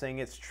 I'm not saying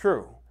it's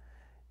true.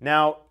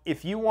 Now,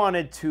 if you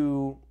wanted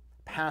to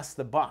pass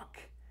the buck,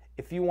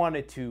 if you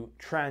wanted to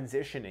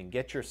transition and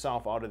get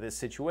yourself out of this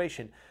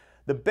situation,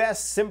 the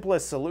best,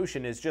 simplest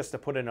solution is just to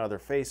put another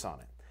face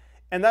on it.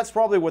 And that's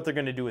probably what they're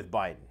going to do with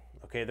Biden.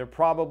 Okay, they're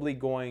probably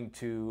going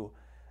to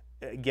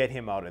get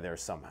him out of there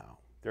somehow.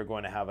 They're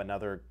going to have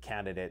another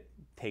candidate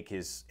take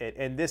his,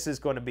 and this is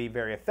going to be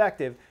very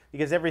effective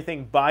because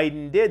everything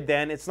Biden did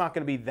then, it's not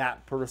going to be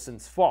that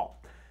person's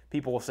fault.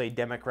 People will say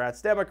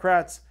Democrats,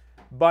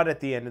 but at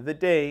the end of the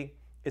day,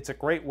 it's a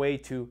great way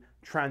to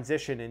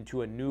transition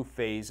into a new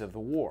phase of the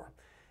war.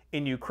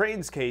 In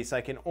Ukraine's case,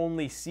 I can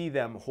only see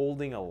them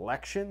holding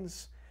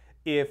elections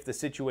if the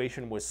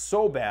situation was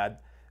so bad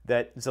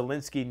that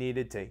Zelensky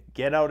needed to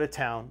get out of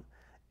town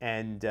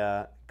and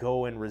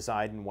go and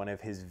reside in one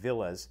of his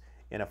villas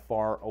in a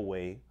far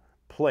away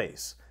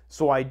place.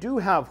 So I do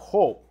have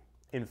hope,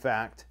 in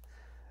fact,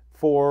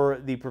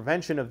 for the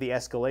prevention of the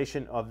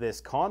escalation of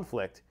this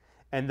conflict,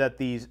 and that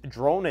these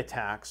drone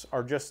attacks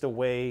are just a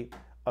way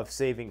of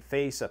saving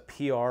face, a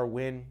PR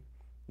win.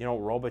 You know,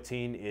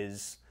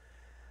 Robotyne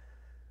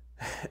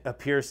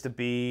appears to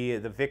be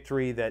the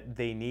victory that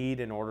they need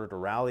in order to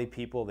rally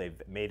people.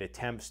 They've made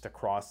attempts to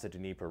cross the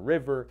Dnieper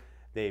River.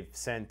 They've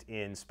sent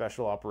in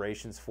special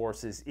operations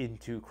forces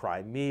into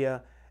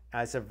Crimea.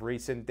 As of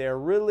recent, they're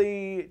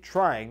really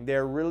trying.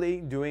 They're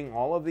really doing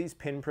all of these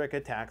pinprick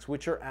attacks,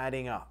 which are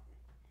adding up.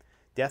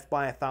 Death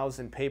by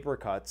 1,000 paper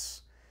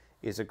cuts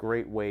is a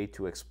great way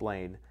to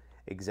explain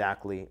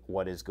exactly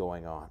what is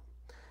going on.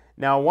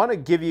 Now, I want to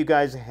give you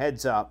guys a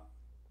heads up.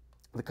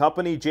 The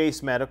company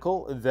Jase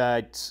Medical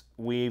that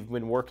we've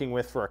been working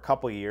with for a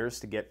couple years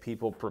to get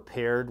people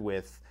prepared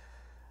with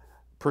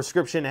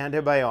prescription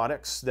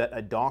antibiotics that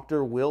a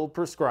doctor will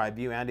prescribe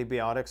you.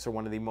 Antibiotics are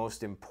one of the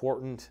most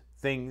important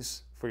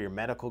things for your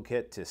medical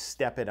kit to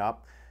step it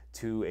up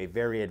to a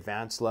very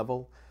advanced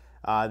level.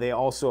 They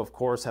also, of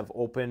course, have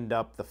opened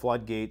up the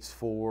floodgates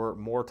for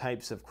more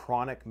types of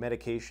chronic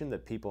medication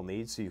that people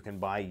need, so you can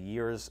buy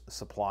years'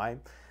 supply.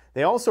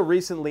 They also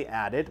recently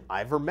added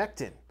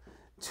ivermectin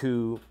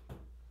to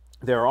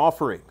their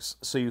offerings,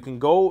 so you can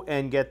go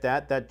and get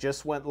that. That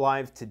just went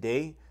live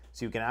today,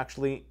 so you can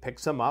actually pick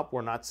some up.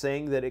 We're not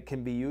saying that it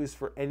can be used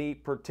for any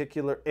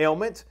particular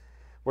ailment.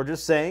 We're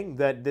just saying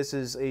that this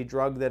is a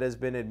drug that has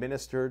been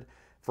administered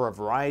for a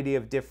variety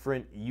of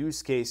different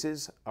use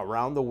cases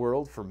around the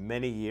world for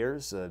many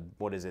years.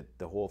 What is it,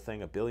 the whole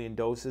thing, 1 billion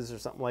doses or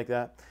something like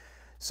that?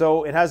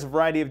 So it has a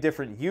variety of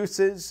different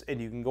uses,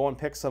 and you can go and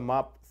pick some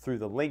up through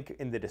the link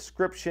in the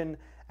description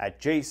at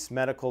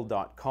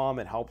jasemedical.com.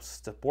 It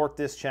helps support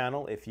this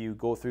channel if you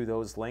go through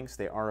those links.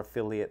 They are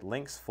affiliate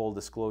links, full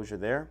disclosure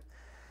there.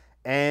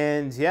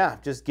 And yeah,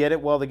 just get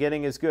it while the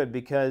getting is good,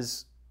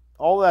 because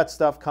all that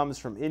stuff comes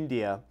from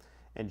India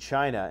and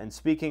China. And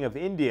speaking of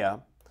India,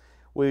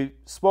 we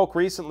spoke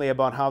recently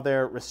about how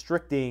they're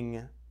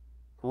restricting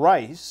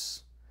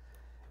rice.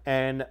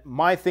 And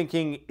my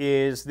thinking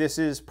is this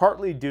is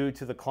partly due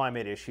to the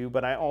climate issue,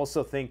 but I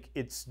also think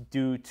it's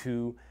due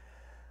to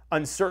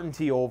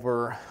uncertainty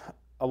over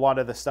a lot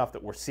of the stuff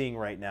that we're seeing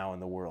right now in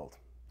the world.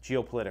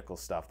 Geopolitical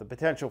stuff, the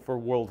potential for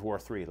World War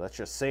III, let's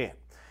just say it.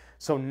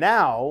 So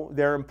now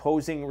they're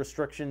imposing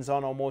restrictions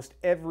on almost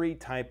every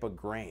type of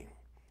grain.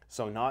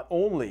 So not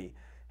only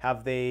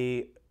have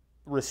they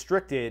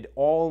restricted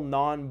all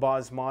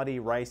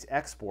non-basmati rice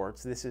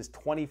exports, this is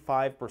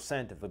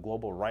 25% of the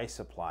global rice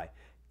supply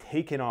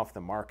taken off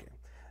the market.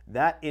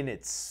 That in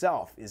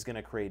itself is going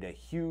to create a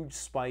huge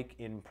spike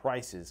in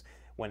prices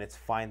when it's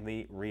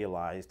finally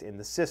realized in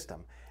the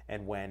system.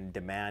 And when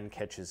demand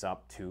catches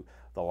up to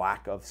the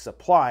lack of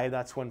supply,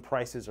 that's when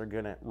prices are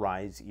going to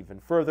rise even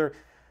further.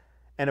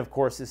 And of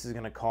course, this is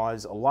going to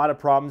cause a lot of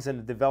problems in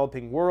the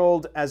developing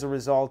world as a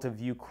result of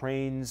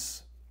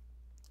Ukraine's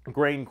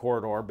grain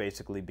corridor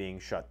basically being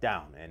shut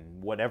down.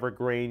 And whatever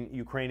grain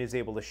Ukraine is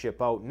able to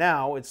ship out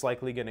now, it's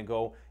likely going to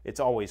go, it's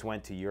always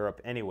went to Europe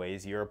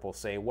anyways. Europe will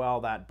say, well,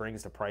 that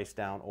brings the price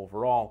down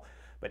overall.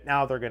 But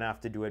now they're going to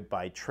have to do it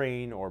by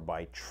train or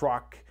by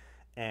truck,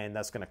 and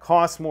that's going to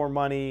cost more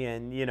money,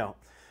 and you know.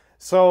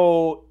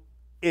 So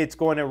it's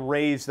going to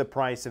raise the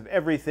price of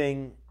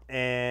everything,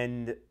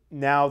 and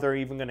now they're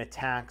even going to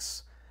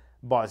tax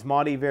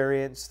basmati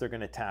variants. They're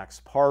going to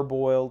tax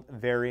parboiled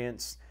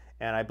variants.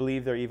 And I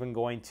believe they're even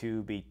going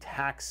to be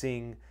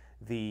taxing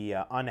the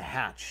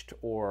unhatched,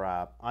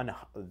 or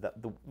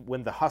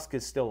when the husk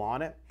is still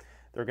on it,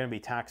 they're going to be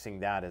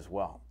taxing that as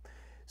well.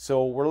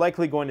 So we're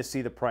likely going to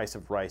see the price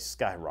of rice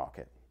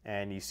skyrocket.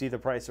 And you see the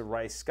price of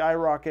rice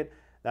skyrocket,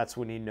 that's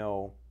when you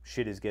know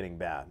shit is getting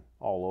bad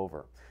all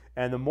over.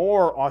 And the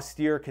more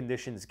austere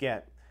conditions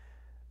get,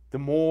 the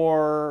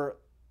more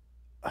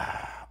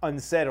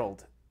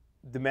unsettled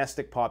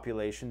domestic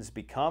populations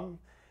become,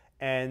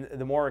 and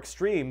the more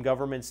extreme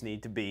governments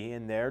need to be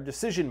in their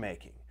decision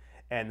making.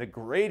 and the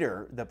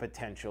greater the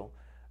potential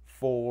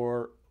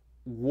for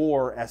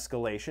war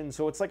escalation.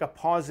 So it's like a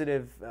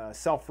positive,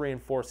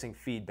 self-reinforcing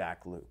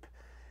feedback loop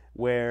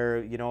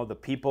where, you know, the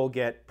people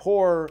get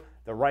poorer,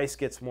 the rice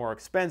gets more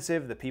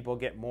expensive, the people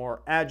get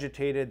more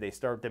agitated, they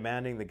start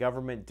demanding the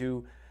government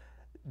do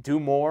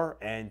more,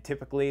 and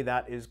typically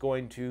that is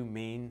going to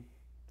mean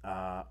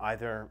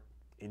either,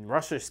 in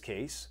Russia's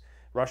case,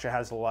 Russia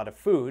has a lot of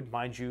food,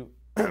 mind you,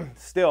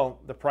 still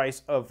the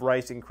price of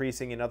rice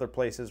increasing in other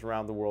places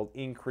around the world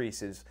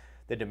increases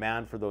the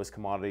demand for those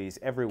commodities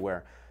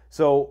everywhere.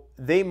 So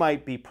they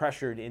might be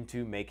pressured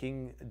into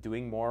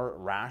doing more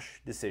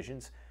rash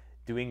decisions,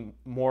 doing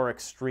more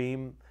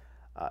extreme,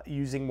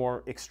 using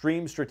more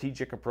extreme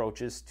strategic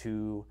approaches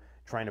to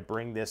trying to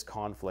bring this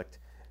conflict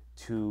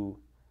to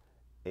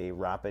a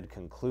rapid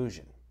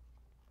conclusion.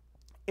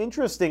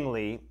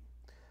 Interestingly,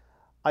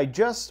 I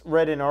just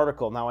read an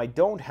article. Now, I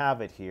don't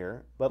have it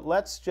here, but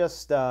let's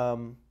just,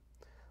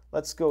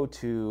 let's go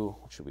to,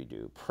 what should we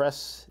do?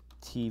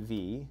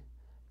 PressTV.com.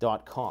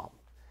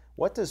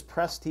 What does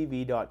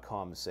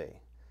PressTV.com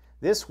say?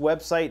 This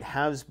website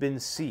has been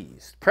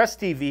seized. Press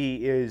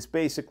TV is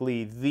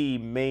basically the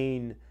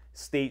main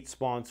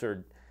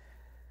state-sponsored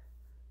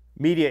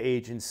media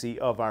agency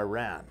of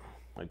Iran.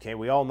 Okay,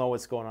 we all know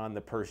what's going on in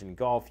the Persian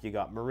Gulf. You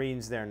got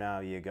Marines there now.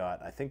 You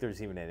got, I think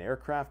there's even an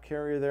aircraft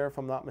carrier there, if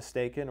I'm not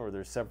mistaken, or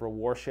there's several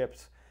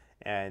warships.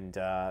 And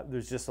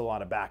there's just a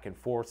lot of back and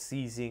forth,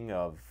 seizing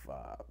of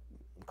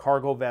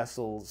cargo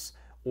vessels,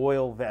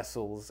 oil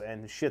vessels,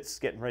 and shit's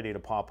getting ready to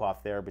pop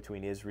off there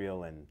between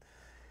Israel and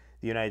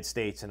the United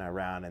States and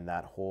Iran and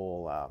that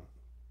whole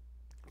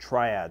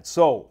triad.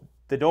 So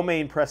the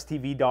domain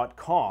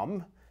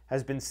presstv.com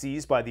has been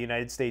seized by the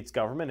United States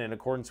government in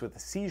accordance with a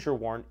seizure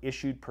warrant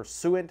issued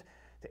pursuant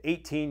to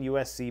 18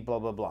 U.S.C. blah,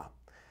 blah, blah.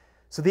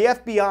 So the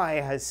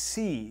FBI has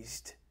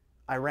seized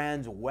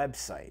Iran's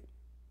website.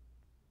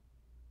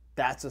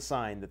 That's a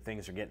sign that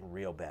things are getting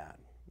real bad,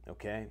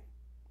 okay?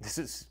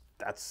 That's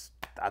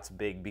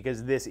big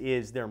because this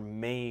is their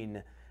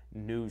main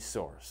news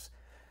source.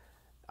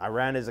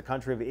 Iran is a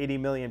country of 80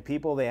 million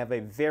people. They have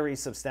a very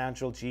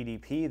substantial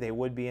GDP. They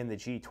would be in the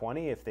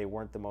G20 if they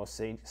weren't the most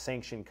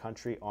sanctioned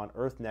country on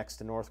earth next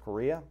to North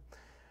Korea.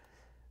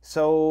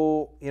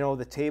 So, you know,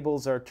 the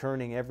tables are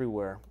turning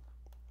everywhere.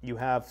 You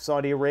have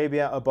Saudi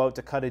Arabia about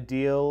to cut a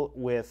deal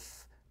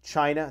with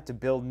China to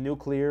build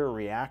nuclear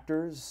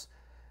reactors.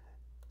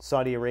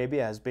 Saudi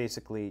Arabia has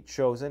basically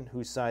chosen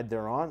whose side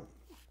they're on.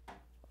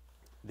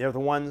 They're the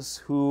ones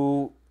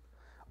who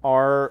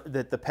are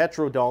that the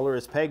petrodollar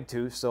is pegged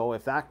to, so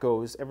if that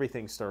goes,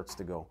 everything starts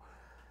to go.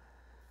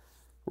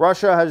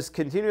 Russia has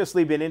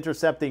continuously been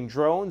intercepting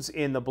drones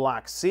in the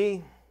Black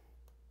Sea.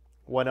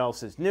 What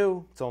else is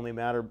new? It's only a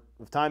matter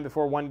of time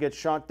before one gets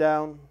shot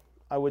down,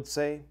 I would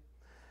say.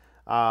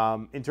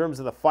 In terms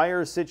of the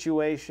fire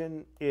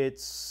situation,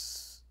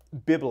 it's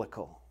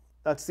biblical.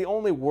 That's the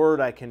only word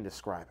I can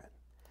describe it.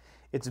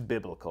 It's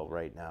biblical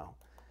right now.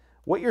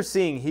 What you're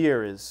seeing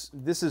here is,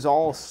 this is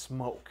all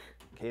smoke.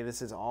 Okay,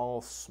 this is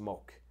all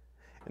smoke.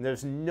 And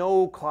there's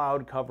no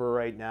cloud cover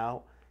right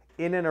now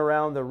in and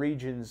around the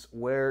regions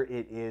where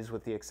it is,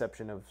 with the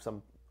exception of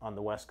some on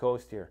the west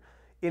coast here,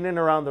 in and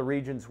around the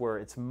regions where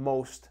it's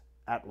most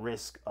at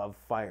risk of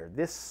fire.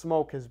 This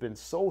smoke has been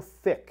so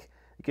thick.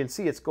 You can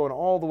see it's going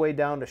all the way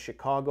down to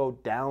Chicago,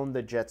 down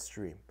the jet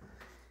stream.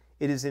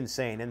 It is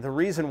insane. And the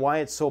reason why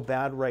it's so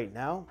bad right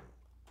now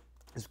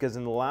is because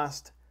in the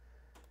last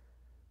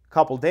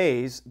couple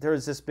days,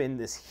 there's just been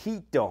this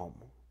heat dome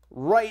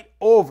right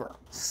over,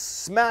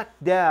 smack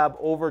dab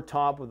over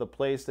top of the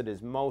place that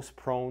is most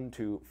prone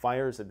to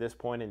fires at this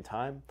point in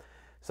time.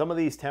 Some of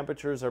these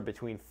temperatures are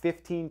between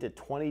 15 to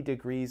 20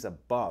 degrees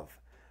above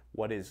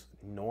what is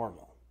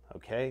normal,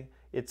 okay?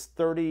 It's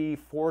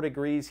 34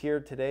 degrees here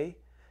today,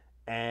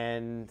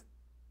 and,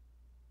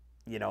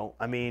 you know,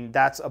 I mean,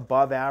 that's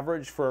above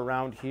average for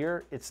around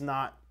here. It's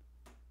not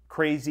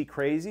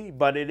crazy,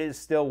 but it is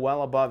still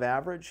well above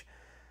average.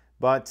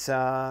 But,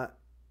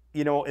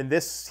 you know, and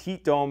this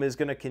heat dome is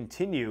going to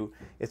continue.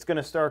 It's going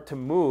to start to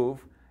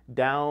move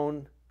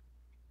down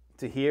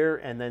to here,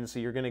 and then so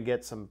you're going to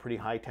get some pretty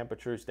high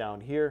temperatures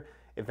down here.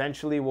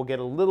 Eventually, we'll get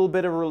a little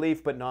bit of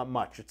relief, but not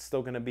much. It's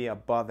still going to be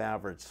above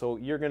average. So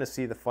you're going to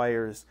see the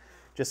fires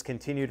just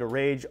continue to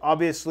rage.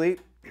 Obviously,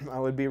 I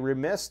would be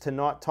remiss to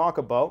not talk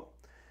about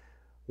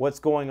what's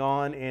going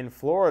on in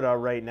Florida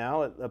right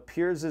now. It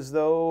appears as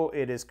though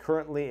it is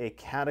currently a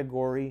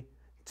Category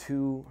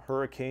 2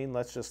 hurricane.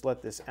 Let's just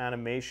let this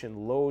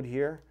animation load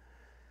here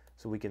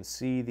so we can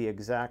see the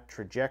exact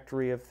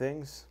trajectory of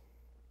things.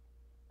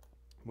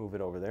 Move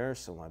it over there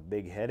so my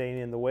big head ain't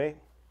in the way.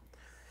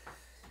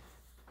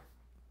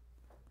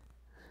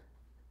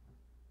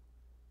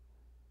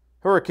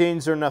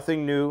 Hurricanes are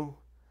nothing new,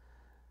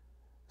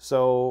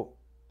 so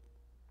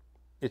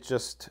it's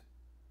just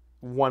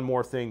one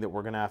more thing that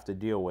we're going to have to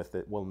deal with.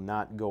 It will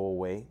not go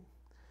away.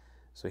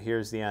 So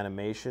here's the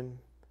animation.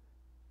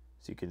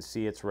 So you can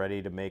see it's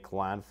ready to make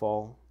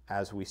landfall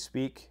as we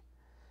speak.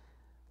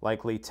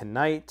 Likely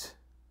tonight.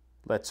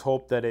 Let's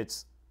hope that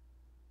it's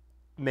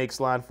makes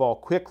landfall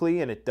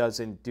quickly and it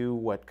doesn't do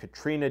what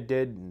Katrina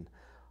did and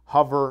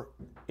hover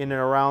in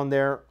and around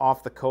there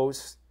off the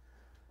coast,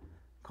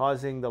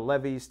 causing the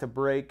levees to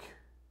break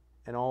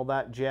and all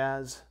that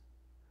jazz.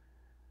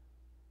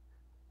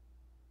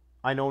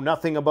 I know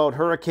nothing about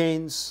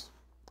hurricanes,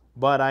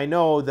 but I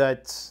know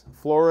that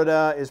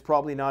Florida is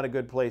probably not a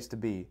good place to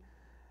be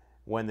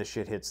when the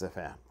shit hits the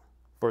fan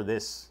for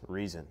this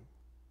reason.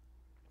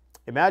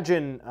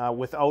 Imagine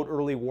without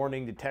early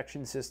warning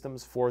detection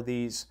systems for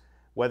these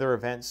weather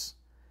events,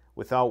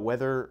 without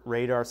weather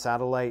radar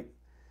satellite,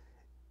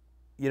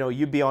 you know,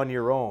 you'd be on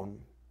your own.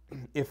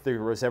 If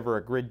there was ever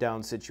a grid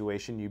down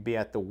situation, you'd be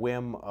at the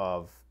whim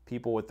of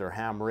people with their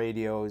ham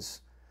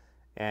radios,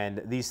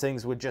 and these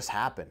things would just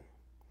happen.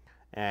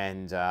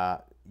 And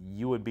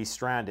you would be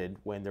stranded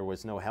when there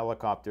was no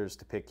helicopters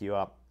to pick you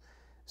up.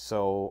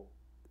 So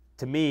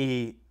to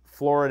me,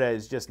 Florida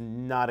is just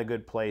not a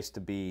good place to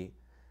be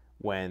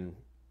when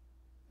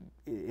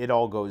it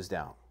all goes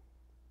down.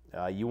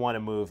 You want to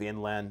move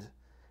inland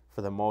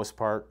for the most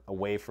part,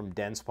 away from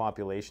dense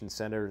population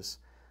centers.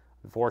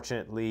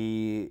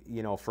 Unfortunately,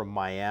 you know, from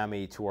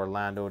Miami to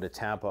Orlando to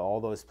Tampa, all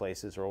those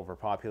places are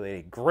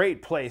overpopulated.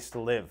 Great place to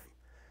live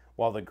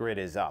while the grid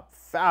is up.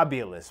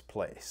 Fabulous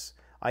place.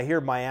 I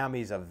hear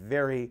Miami's a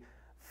very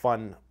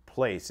fun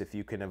place if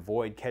you can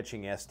avoid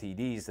catching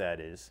STDs,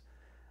 that is.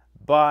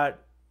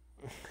 But,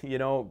 you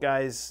know,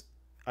 guys,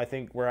 I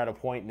think we're at a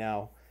point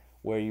now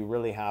where you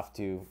really have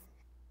to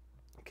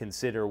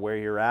consider where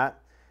you're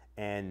at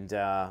and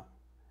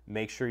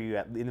make sure you,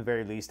 in the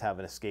very least, have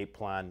an escape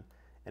plan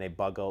and a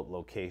bug-out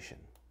location.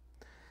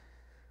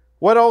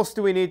 What else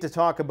do we need to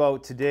talk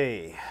about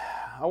today?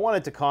 I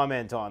wanted to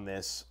comment on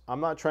this. I'm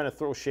not trying to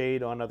throw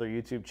shade on other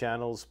YouTube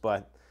channels,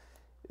 but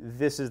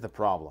this is the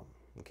problem,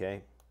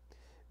 okay?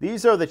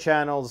 These are the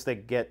channels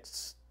that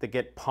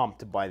get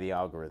pumped by the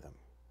algorithm.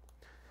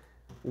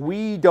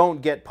 We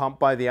don't get pumped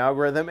by the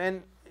algorithm,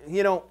 and,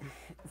 you know,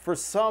 for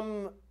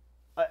some,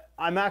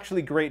 I'm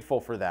actually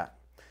grateful for that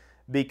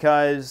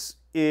because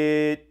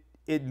it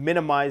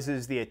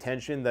minimizes the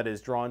attention that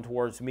is drawn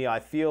towards me. I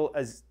feel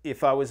as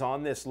if I was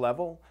on this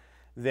level,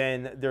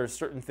 then there are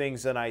certain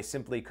things that I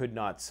simply could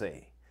not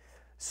say.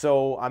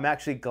 So I'm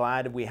actually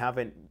glad we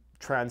haven't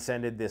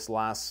transcended this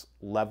last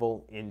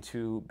level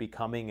into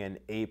becoming an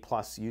A+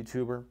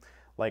 YouTuber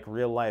like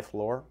Real Life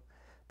Lore.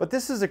 But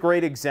this is a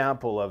great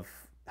example of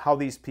how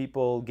these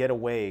people get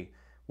away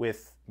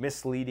with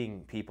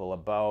misleading people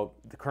about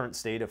the current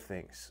state of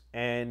things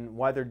and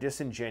why they're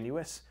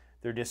disingenuous,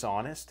 they're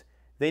dishonest.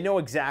 They know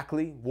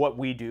exactly what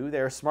we do.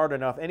 They're smart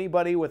enough.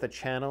 Anybody with a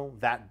channel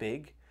that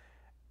big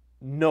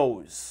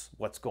knows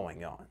what's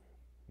going on.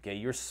 Okay,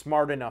 you're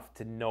smart enough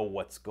to know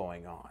what's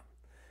going on.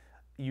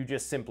 You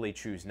just simply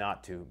choose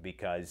not to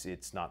because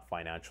it's not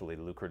financially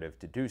lucrative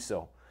to do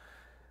so.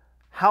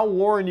 How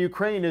war in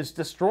Ukraine is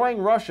destroying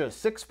Russia.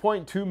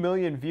 6.2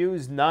 million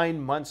views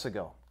 9 months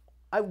ago.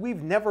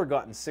 We've never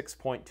gotten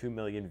 6.2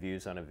 million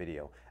views on a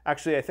video.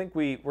 Actually, I think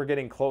we're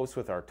getting close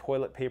with our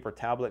toilet paper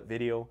tablet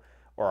video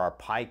or our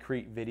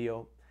Piecrete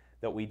video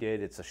that we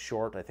did. It's a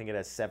short. I think it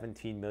has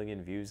 17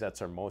 million views.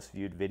 That's our most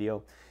viewed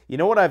video. You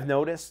know what I've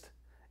noticed?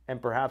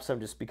 And perhaps I'm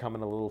just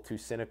becoming a little too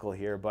cynical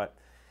here, but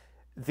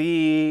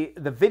the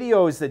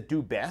videos that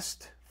do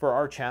best for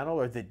our channel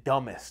are the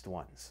dumbest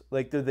ones.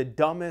 Like, they're the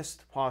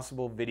dumbest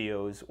possible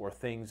videos or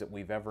things that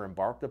we've ever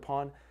embarked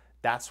upon.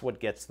 That's what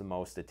gets the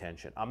most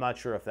attention. I'm not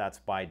sure if that's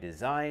by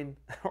design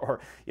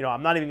or, you know,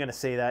 I'm not even going to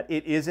say that.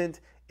 It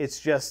isn't. It's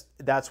just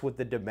that's what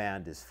the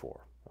demand is for,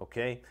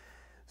 okay?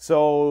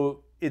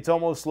 So it's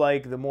almost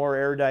like the more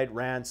erudite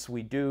rants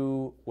we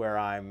do where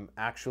I'm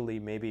actually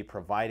maybe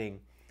providing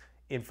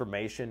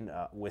information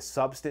with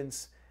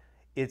substance,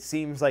 it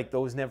seems like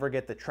those never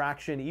get the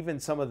traction. Even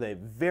some of the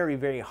very,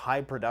 very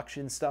high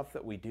production stuff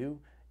that we do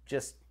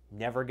just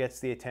never gets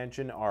the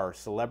attention. Our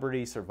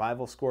celebrity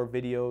survival score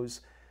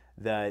videos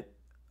that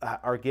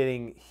are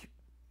getting,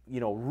 you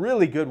know,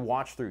 really good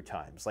watch through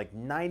times, like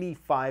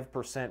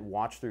 95%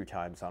 watch through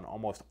times on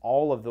almost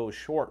all of those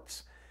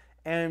shorts.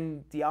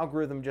 And the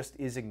algorithm just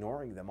is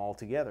ignoring them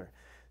altogether.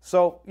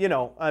 So, you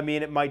know, I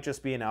mean, it might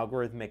just be an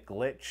algorithmic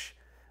glitch,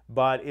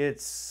 but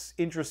it's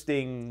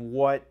interesting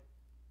what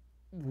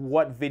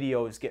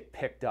videos get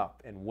picked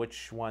up and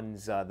which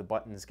ones the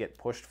buttons get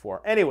pushed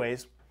for.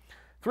 Anyways,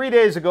 3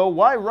 days ago,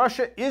 why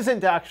Russia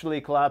isn't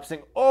actually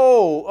collapsing.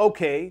 Oh,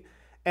 okay.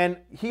 And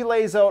he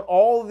lays out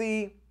all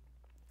the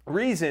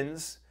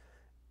reasons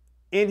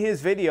in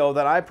his video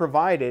that I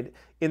provided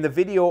in the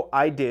video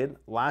I did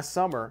last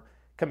summer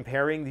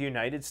comparing the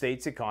United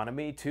States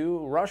economy to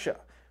Russia,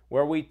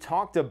 where we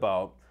talked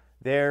about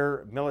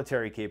their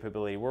military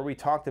capability, where we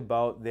talked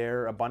about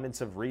their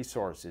abundance of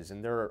resources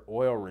and their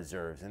oil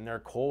reserves and their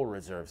coal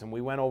reserves, and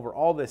we went over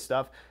all this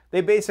stuff. They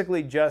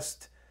basically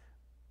just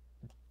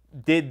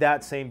did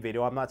that same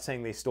video. I'm not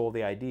saying they stole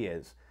the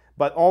ideas,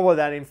 but all of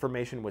that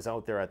information was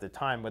out there at the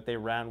time, but they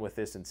ran with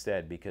this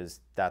instead because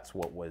that's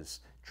what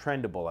was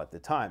trendable at the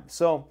time.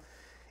 So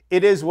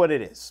it is what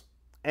it is.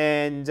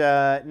 And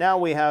now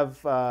we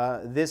have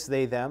this,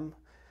 they, them.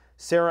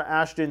 Sarah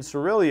Ashton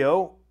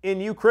Cirillo in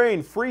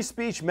Ukraine, free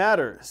speech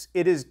matters.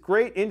 It is of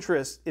great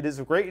interest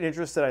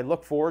that I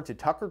look forward to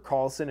Tucker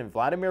Carlson and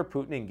Vladimir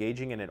Putin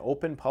engaging in an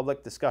open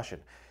public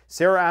discussion.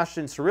 Sarah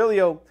Ashton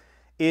Cirillo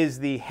is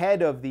the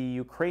head of the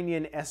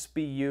Ukrainian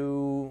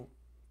SBU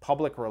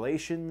public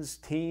relations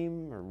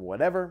team or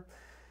whatever.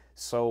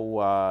 So,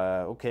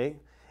 okay.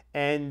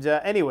 And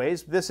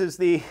anyways, this is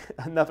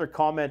another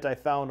comment I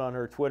found on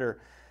her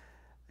Twitter.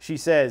 She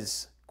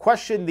says,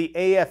 question the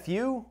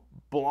AFU,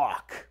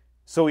 block.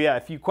 So yeah,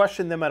 if you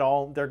question them at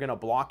all, they're going to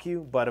block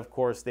you. But of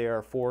course, they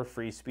are for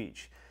free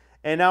speech.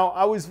 And now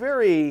I was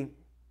very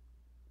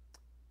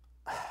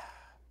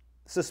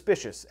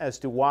suspicious as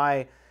to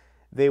why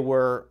they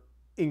were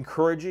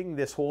encouraging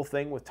this whole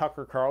thing with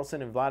Tucker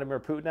Carlson and Vladimir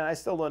Putin. And I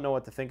still don't know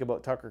what to think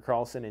about Tucker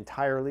Carlson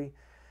entirely.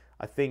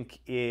 I think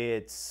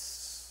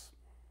it's,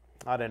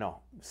 I don't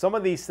know. Some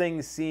of these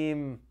things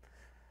seem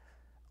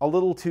a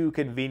little too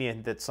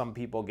convenient that some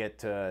people get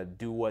to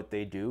do what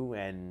they do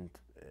and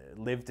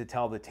live to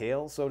tell the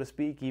tale, so to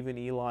speak. Even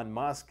Elon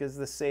Musk is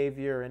the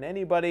savior, and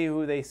anybody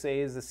who they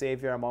say is the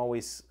savior, I'm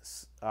always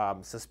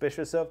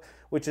suspicious of,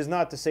 which is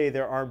not to say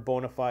there aren't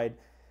bona fide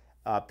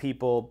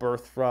people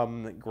birthed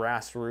from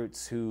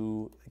grassroots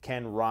who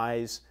can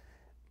rise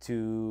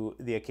to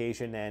the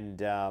occasion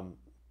and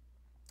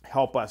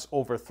help us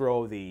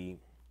overthrow the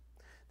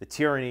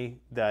tyranny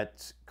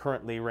that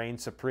currently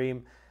reigns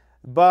supreme.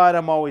 But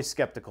I'm always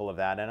skeptical of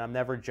that, and I'm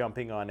never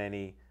jumping on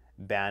any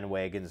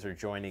bandwagons or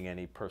joining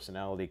any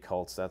personality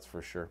cults, that's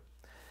for sure.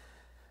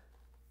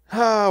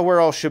 Where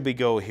else should we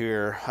go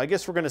here? I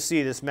guess we're going to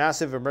see this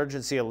massive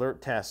emergency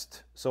alert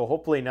test. So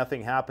hopefully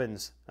nothing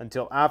happens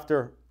until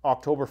after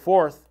October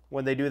 4th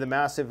when they do the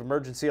massive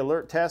emergency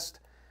alert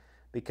test,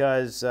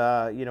 because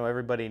you know,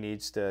 everybody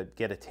needs to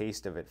get a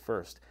taste of it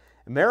first.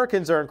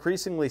 Americans are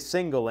increasingly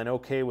single and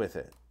okay with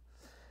it.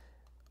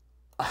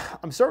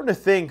 I'm starting to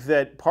think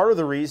that part of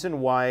the reason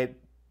why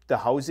the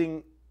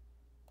housing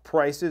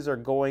prices are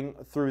going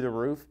through the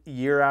roof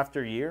year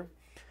after year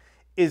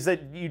is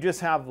that you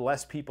just have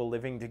less people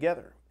living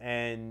together.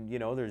 And you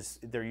know,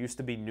 there used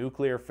to be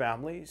nuclear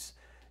families.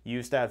 You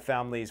used to have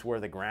families where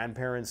the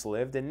grandparents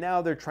lived, and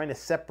now they're trying to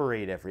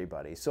separate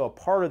everybody. So a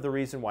part of the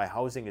reason why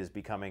housing is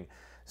becoming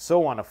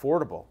so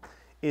unaffordable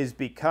is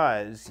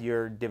because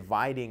you're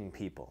dividing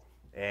people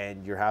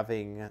and you're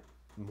having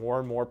more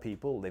and more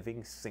people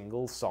living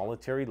single,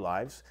 solitary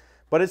lives.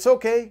 But it's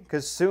okay,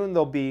 because soon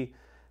there'll be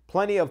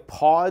plenty of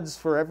pods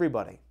for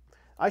everybody.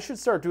 I should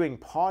start doing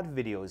pod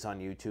videos on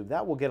YouTube.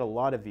 That will get a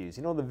lot of views.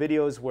 You know, the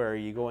videos where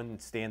you go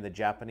and stay in the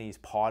Japanese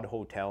pod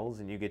hotels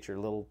and you get your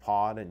little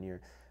pod and your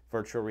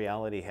virtual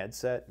reality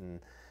headset and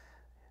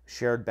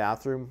shared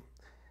bathroom.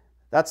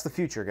 That's the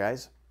future,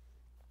 guys.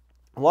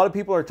 A lot of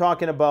people are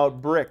talking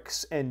about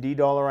BRICS and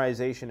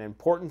de-dollarization. An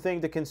important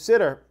thing to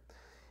consider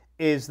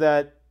is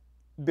that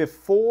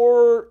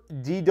before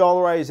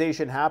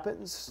de-dollarization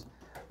happens,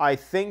 I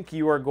think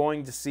you are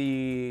going to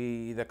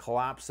see the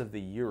collapse of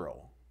the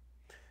euro,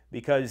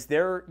 because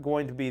they're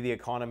going to be the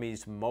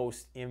economies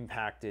most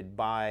impacted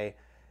by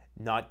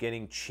not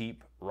getting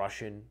cheap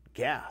Russian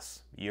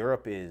gas.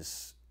 Europe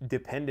is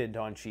dependent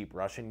on cheap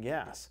Russian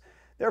gas.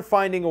 They're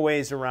finding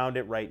ways around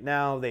it right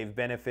now. They've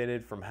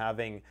benefited from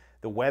having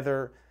the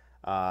weather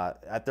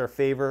at their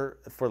favor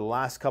for the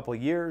last couple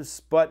of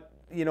years, but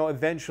you know,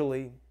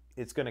 eventually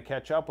it's going to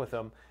catch up with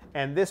them.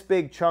 And this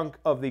big chunk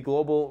of the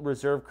global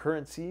reserve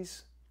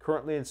currencies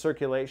currently in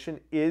circulation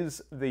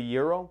is the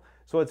euro.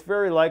 So it's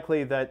very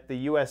likely that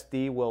the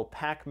USD will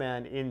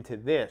Pac-Man into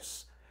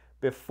this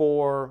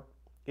before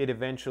it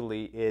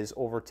eventually is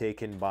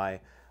overtaken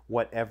by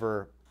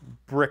whatever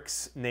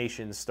BRICS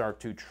nations start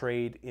to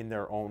trade in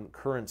their own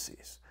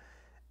currencies.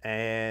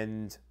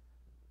 And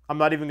I'm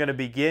not even going to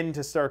begin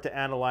to start to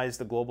analyze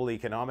the global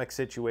economic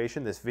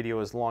situation. This video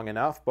is long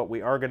enough, but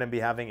we are going to be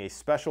having a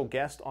special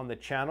guest on the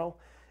channel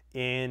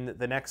in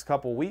the next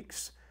couple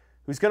weeks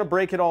who's going to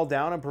break it all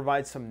down and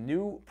provide some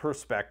new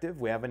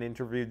perspective. We haven't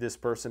interviewed this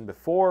person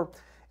before,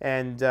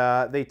 and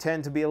they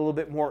tend to be a little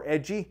bit more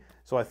edgy.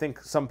 So I think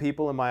some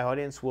people in my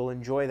audience will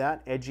enjoy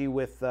that, edgy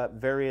with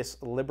various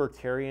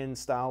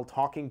libertarian-style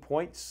talking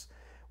points.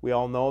 We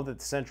all know that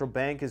the central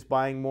bank is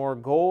buying more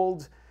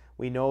gold.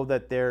 We know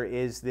that there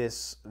is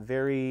this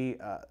very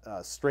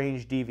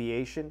strange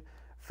deviation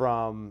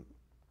from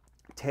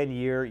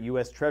 10-year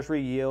U.S.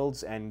 Treasury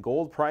yields and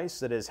gold price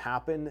that has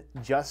happened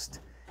just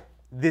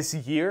this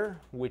year,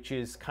 which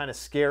is kind of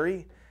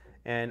scary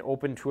and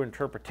open to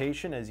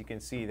interpretation. As you can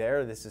see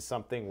there, this is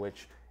something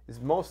which is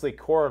mostly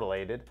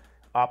correlated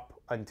up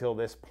until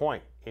this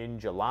point in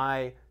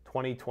July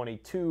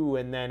 2022,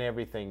 and then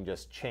everything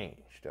just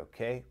changed,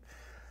 okay?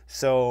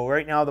 So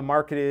right now the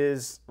market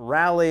is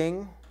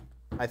rallying.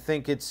 I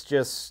think it's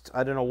just,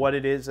 I don't know what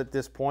it is at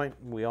this point.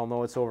 We all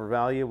know it's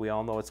overvalued. We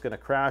all know it's going to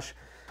crash.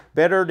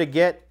 Better to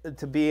get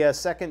to be a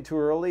second too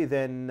early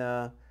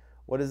than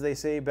what does they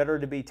say? Better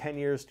to be 10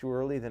 years too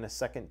early than a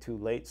second too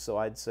late. So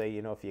I'd say,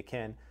 you know, if you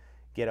can,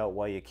 get out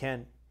while you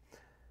can.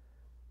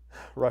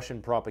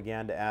 Russian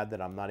propaganda ad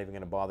that I'm not even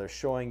going to bother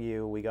showing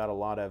you. We got a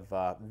lot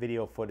of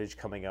video footage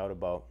coming out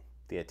about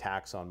the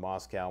attacks on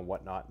Moscow and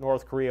whatnot.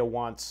 North Korea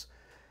wants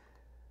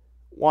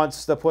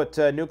to put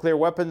nuclear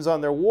weapons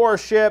on their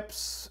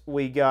warships.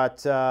 We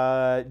got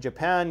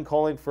Japan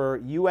calling for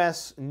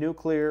U.S.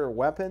 nuclear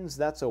weapons.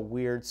 That's a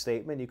weird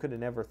statement. You could have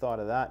never thought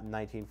of that in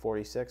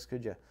 1946,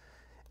 could you?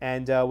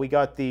 And we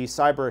got the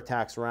cyber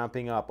attacks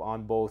ramping up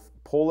on both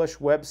Polish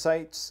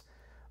websites,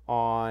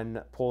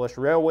 on Polish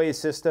railway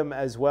system,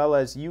 as well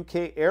as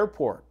UK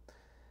airport.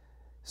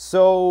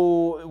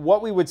 So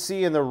what we would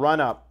see in the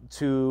run-up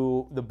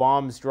to the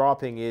bombs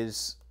dropping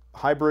is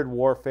hybrid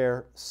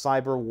warfare,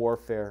 cyber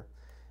warfare,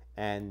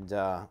 and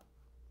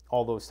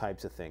all those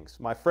types of things.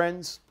 My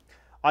friends,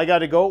 I got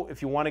to go.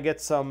 If you want to get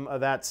some of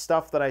that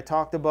stuff that I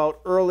talked about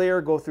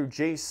earlier, go through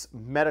Jase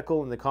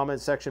Medical in the comment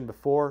section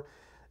before.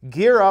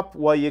 Gear up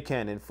while you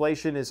can.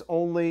 Inflation is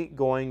only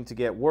going to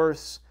get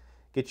worse.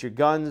 Get your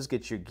guns,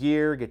 get your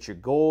gear, get your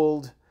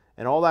gold,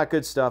 and all that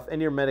good stuff,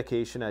 and your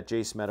medication at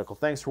Jase Medical.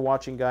 Thanks for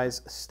watching,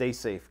 guys. Stay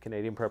safe.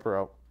 Canadian Prepper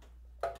out.